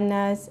the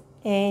corners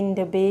and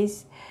the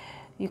base.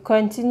 You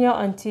continue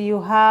until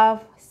you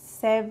have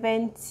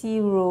 70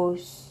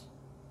 rows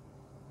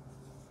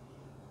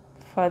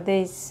for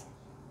this.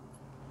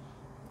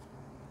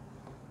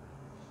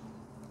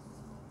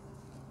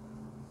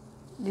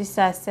 These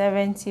are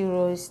 70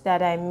 rows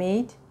that I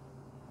made.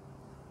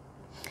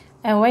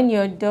 And when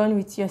you're done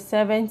with your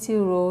 70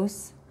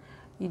 rows,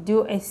 you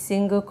do a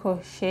single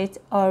crochet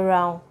all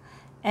around.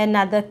 And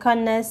at the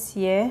corners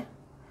here,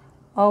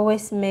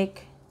 always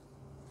make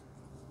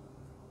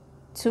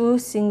 2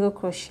 single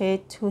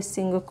crochet, 2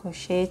 single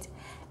crochet.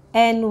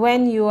 And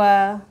when you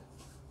are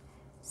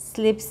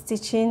slip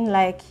stitching,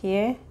 like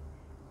here,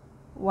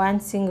 1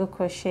 single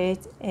crochet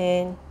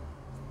and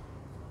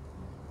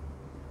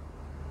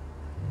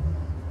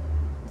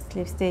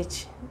slip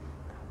stitch.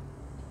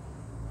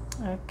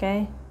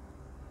 Okay,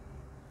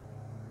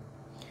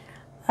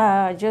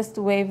 just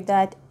wave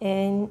that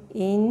end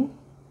in.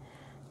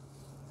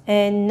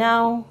 And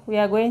now we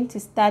are going to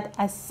start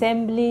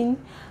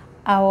assembling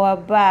our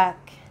back.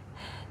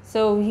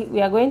 So we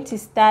are going to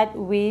start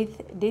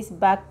with this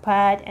back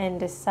part and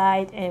the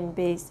side and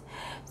base.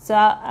 So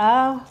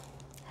I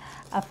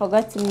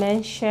forgot to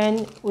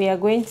mention, we are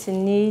going to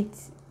need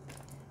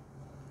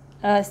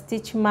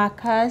stitch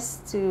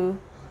markers to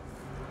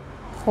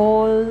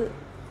hold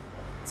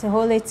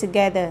it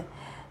together.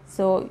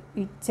 So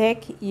you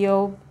take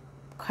your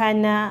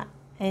corner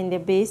and the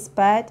base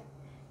part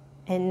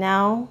and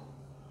now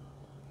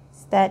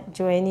start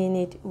joining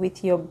it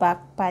with your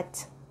back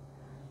part.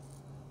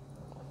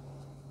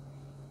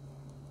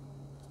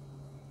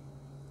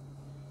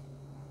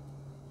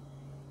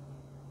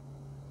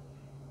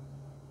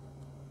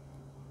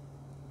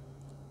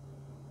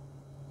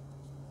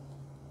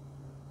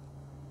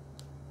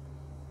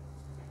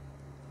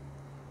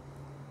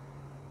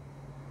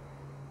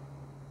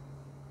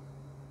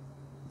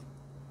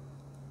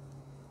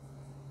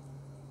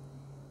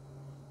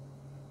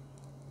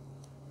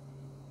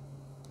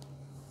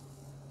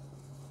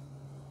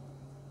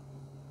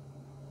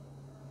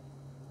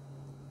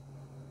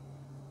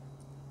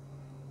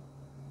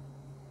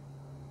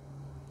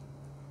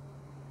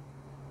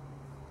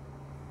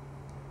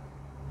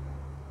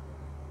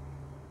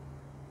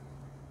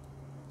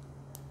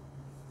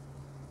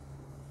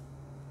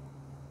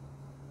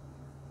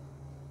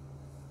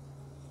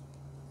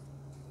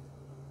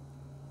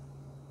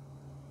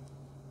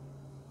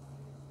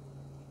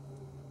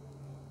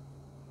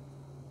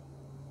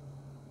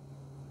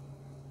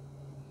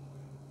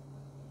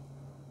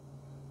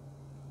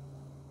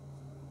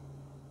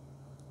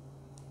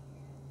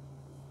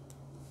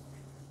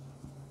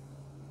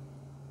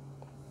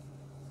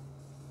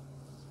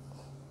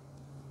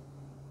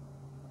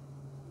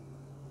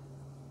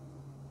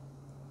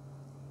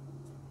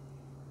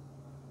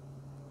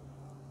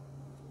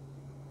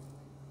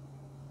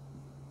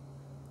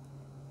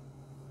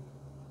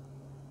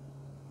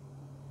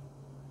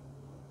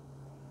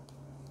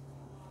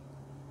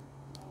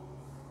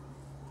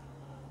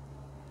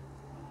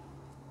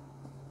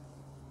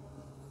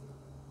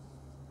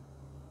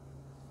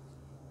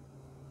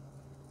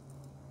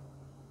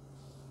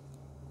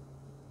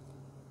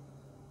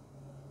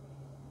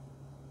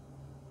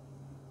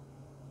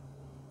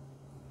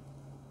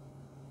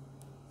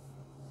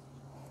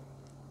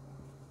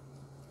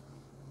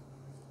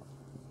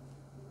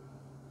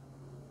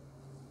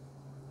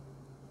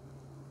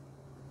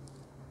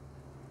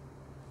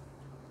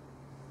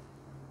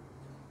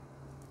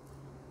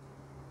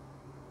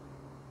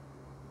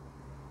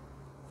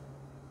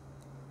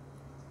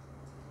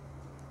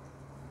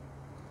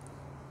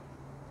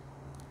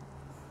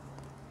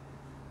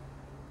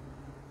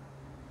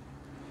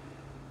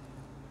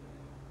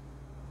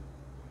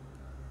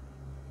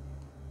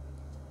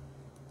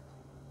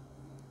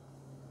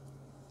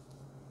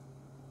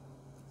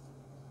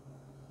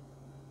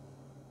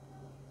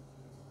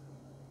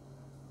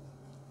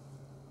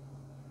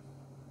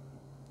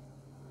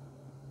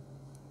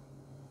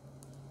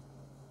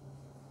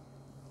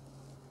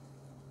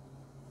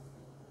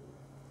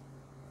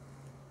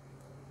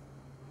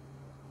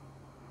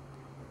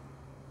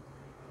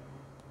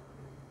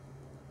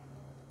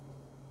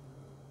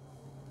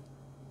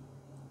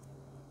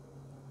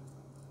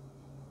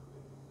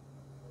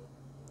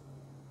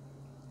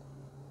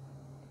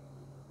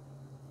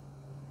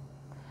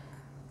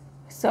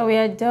 So we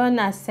are done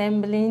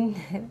assembling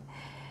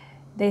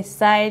the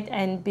side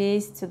and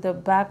base to the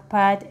back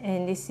part,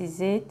 and this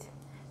is it.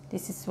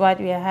 This is what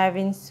we are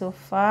having so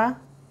far.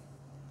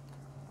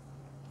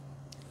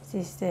 This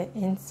is the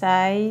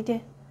inside,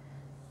 you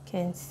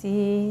can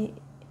see.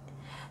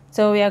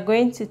 So we are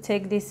going to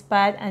take this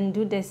part and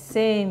do the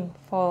same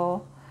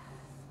for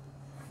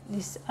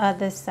this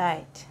other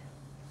side.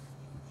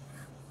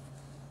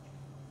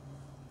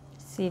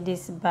 See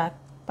this back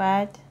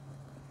part.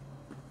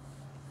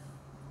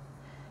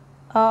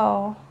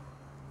 Oh,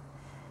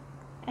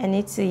 I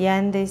need to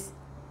yarn this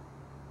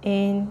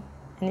in,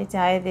 I need to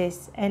hide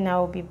this, and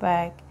I'll be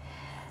back.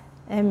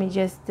 Let me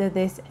just do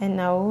this and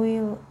I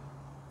will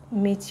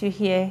meet you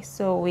here.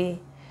 So we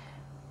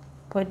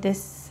put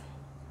this,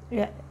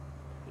 we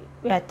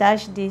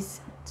attach this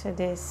to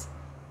this.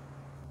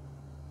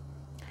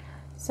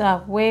 So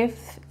I've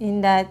waved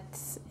in that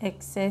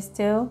excess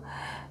tail.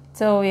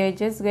 So we're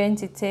just going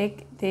to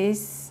take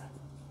this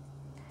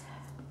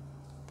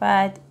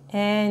part,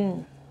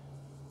 and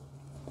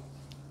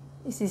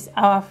this is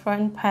our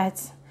front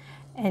part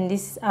and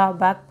this is our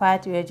back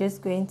part. We're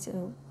just going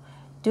to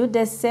do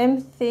the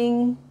same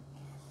thing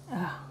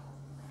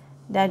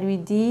that we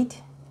did.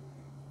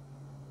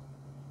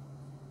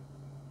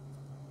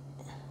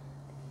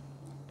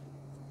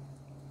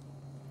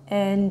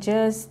 And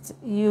just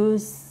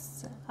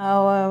use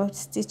our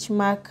stitch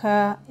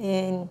marker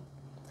and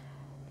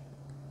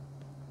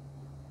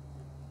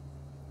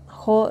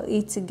hold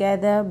it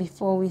together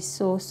before we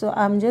sew. So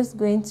I'm just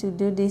going to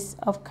do this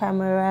off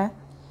camera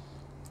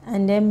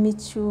and then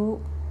meet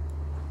you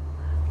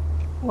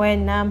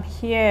when I'm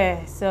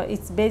here. So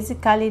it's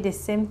basically the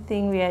same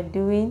thing we are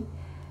doing,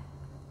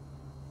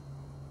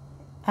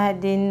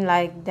 adding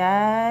like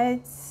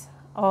that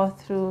all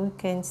through. You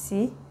can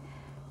see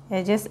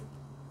we're just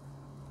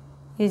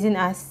using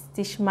a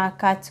stitch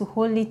marker to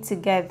hold it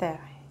together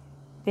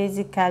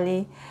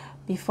basically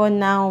before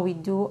now we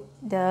do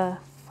the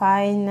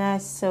final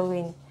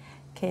sewing. You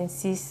can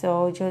see,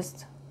 so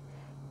just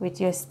with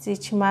your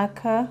stitch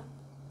marker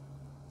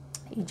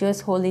you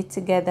just hold it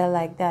together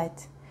like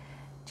that.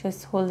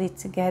 Just hold it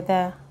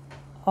together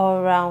all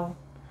around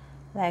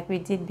like we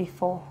did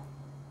before.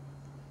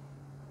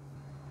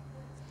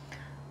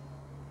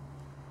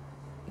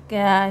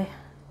 Okay,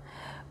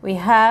 we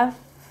have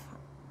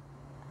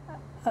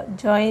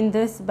join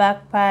this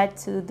back part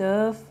to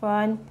the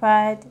front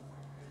part,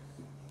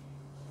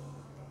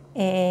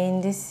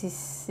 and this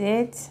is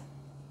it.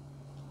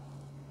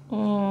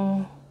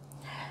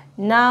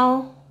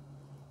 Now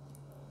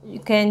you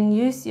can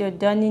use your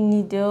darning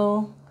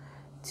needle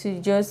to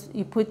just,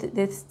 you put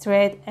this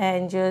thread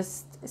and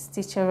just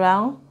stitch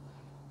around,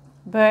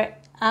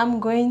 but I'm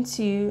going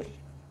to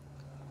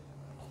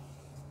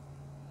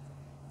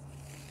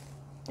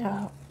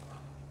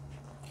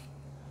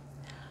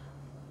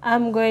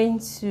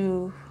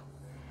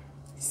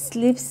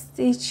slip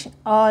stitch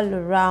all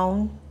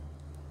around.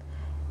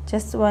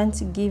 Just want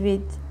to give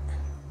it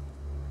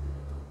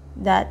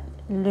that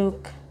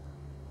look.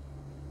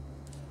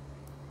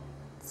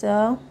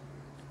 So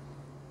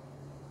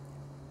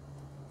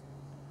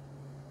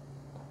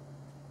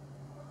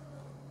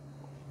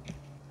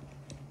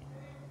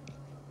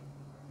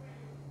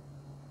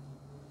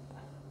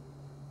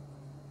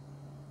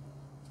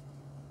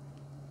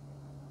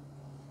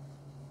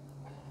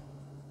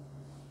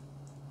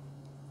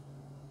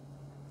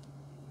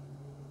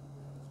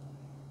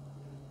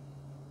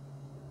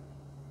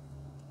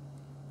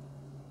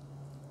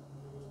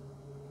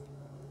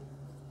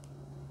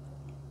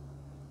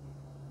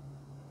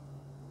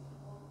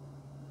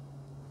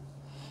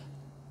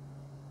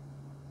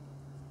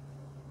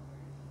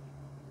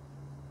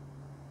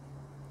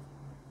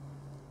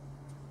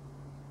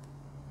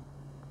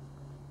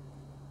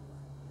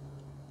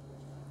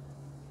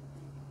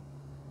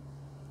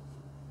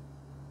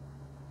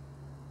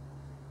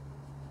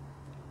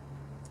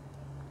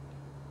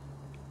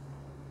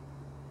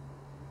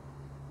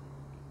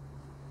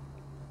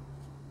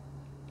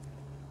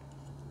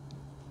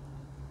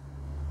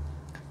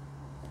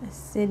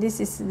see, this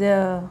is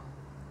the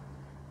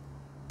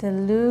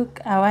look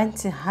I want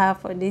to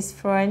have for this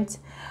front,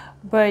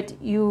 but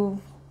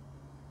you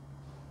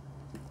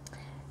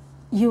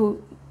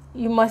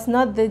must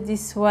not do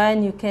this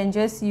one. You can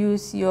just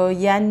use your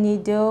yarn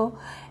needle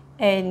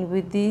and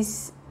with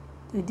this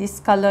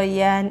color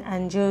yarn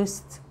and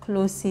just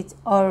close it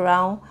all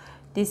around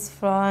this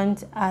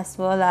front as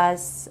well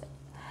as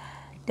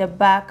the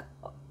back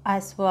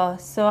as well.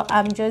 So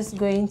I'm just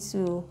going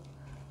to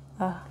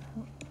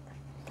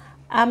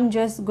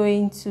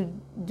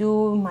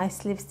do my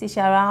slip stitch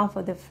around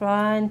for the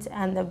front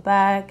and the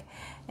back,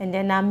 and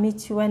then I'll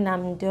meet you when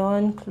I'm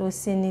done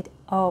closing it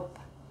up.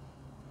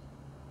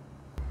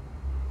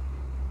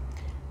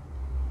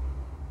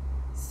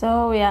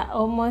 So we are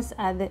almost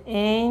at the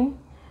end.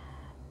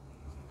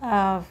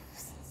 I've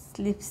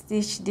slip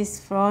stitched this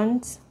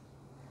front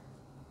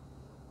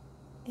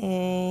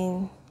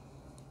and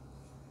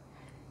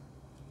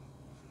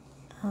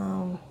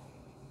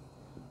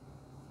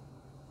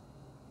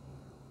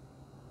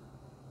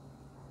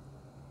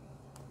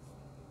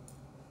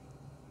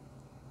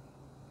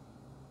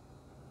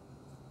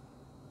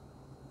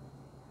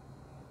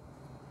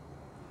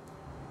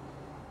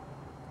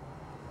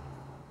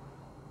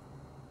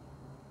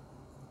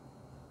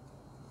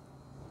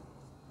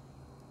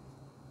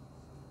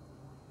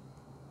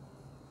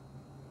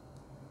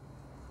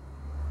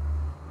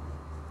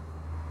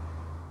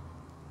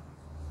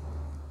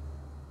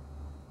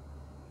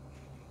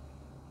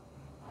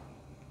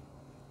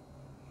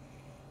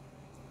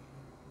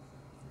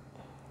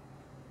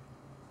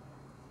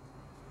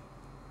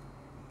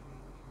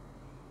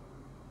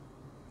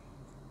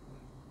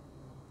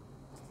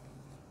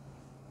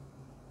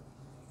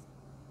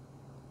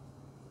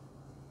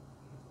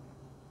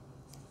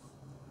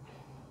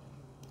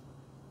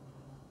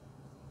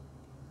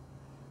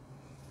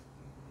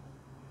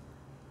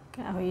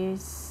I'll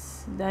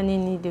use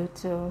darning needle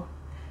to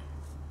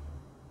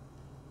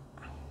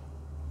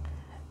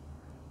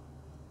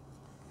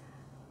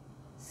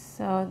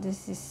so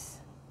this is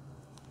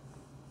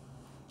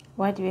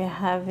what we're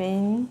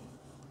having.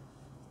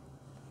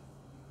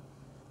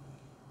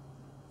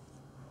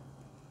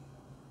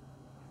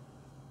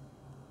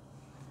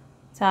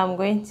 So I'm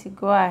going to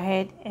go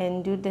ahead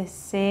and do the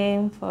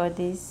same for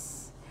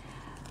this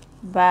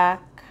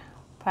back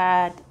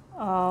part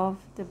of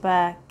the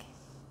back.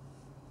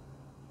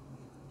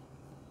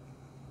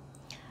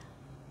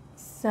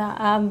 So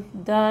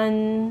I'm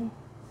done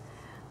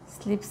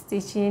slip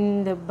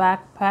stitching the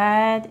back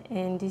part,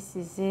 and this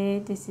is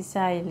it. This is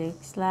how it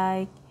looks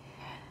like,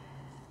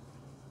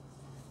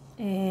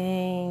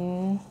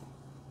 and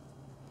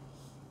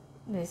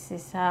this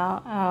is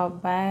how our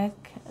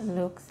back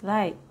looks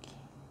like.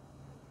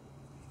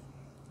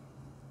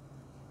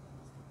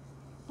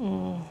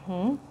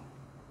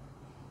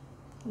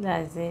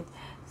 That's it.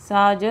 So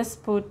I'll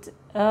just put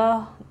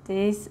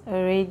this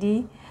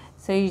already.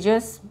 So you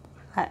just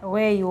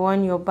where you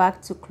want your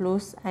back to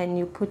close, and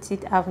you put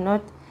it. I've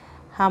not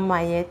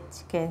hammered yet,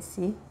 you can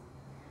see.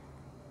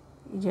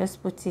 You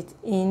just put it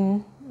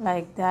in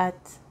like that.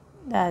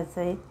 That's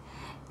it.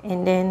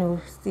 And then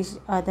we'll stitch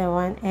the other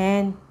one,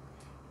 and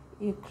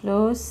you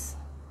close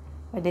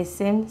for the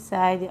same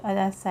side, the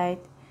other side,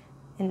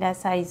 and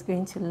that's how it's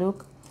going to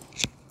look.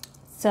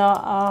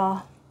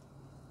 So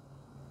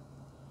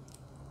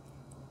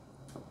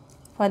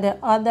for the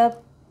other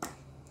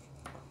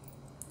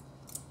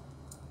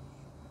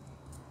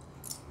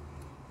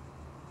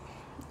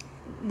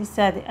these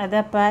are the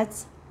other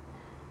parts,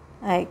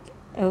 like,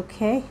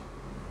 okay,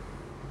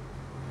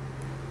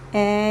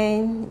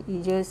 and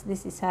you just,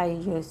 this is how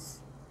you just,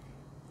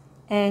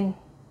 and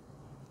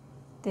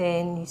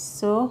then you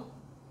sew.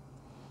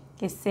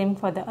 The same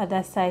for the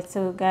other side.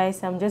 So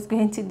guys, I'm just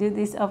going to do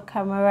this off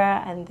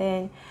camera and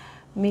then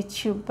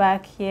meet you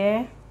back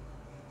here.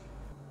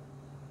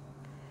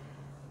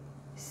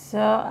 So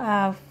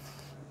I've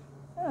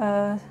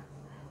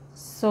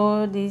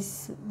sewed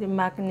the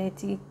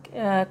magnetic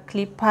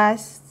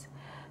clippers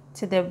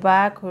to the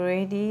back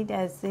already.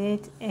 That's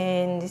it.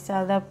 And this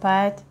other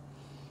part.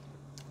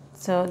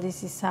 So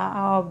this is how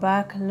our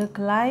back look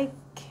like.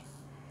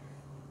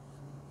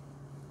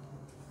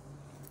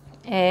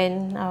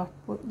 And I'll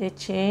put the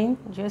chain.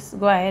 Just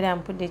go ahead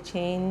and put the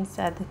chains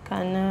at the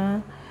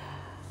corner.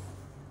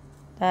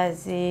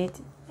 That's it.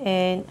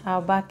 And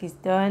our back is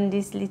done.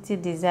 This little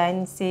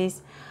design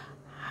says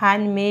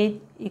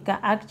handmade. You can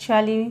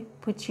actually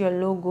put your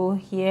logo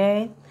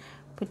here,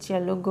 put your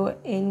logo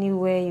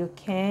anywhere you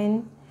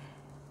can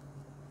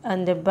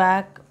on the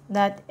back.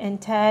 That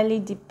entirely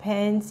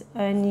depends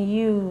on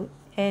you.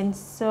 And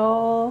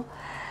so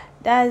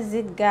that's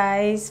it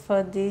guys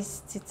for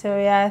this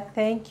tutorial.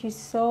 Thank you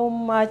so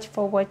much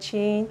for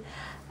watching,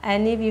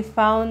 and if you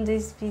found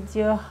this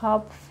video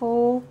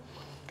helpful,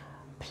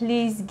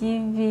 please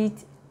give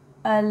it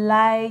a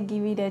like,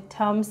 give it a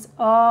thumbs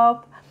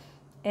up,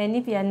 and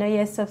if you are not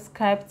yet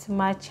subscribed to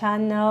my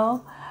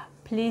channel,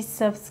 please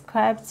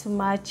subscribe to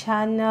my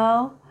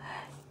channel,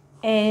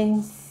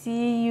 and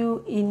see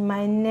you in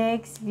my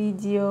next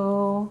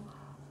video.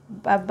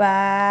 Bye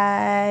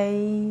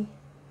bye.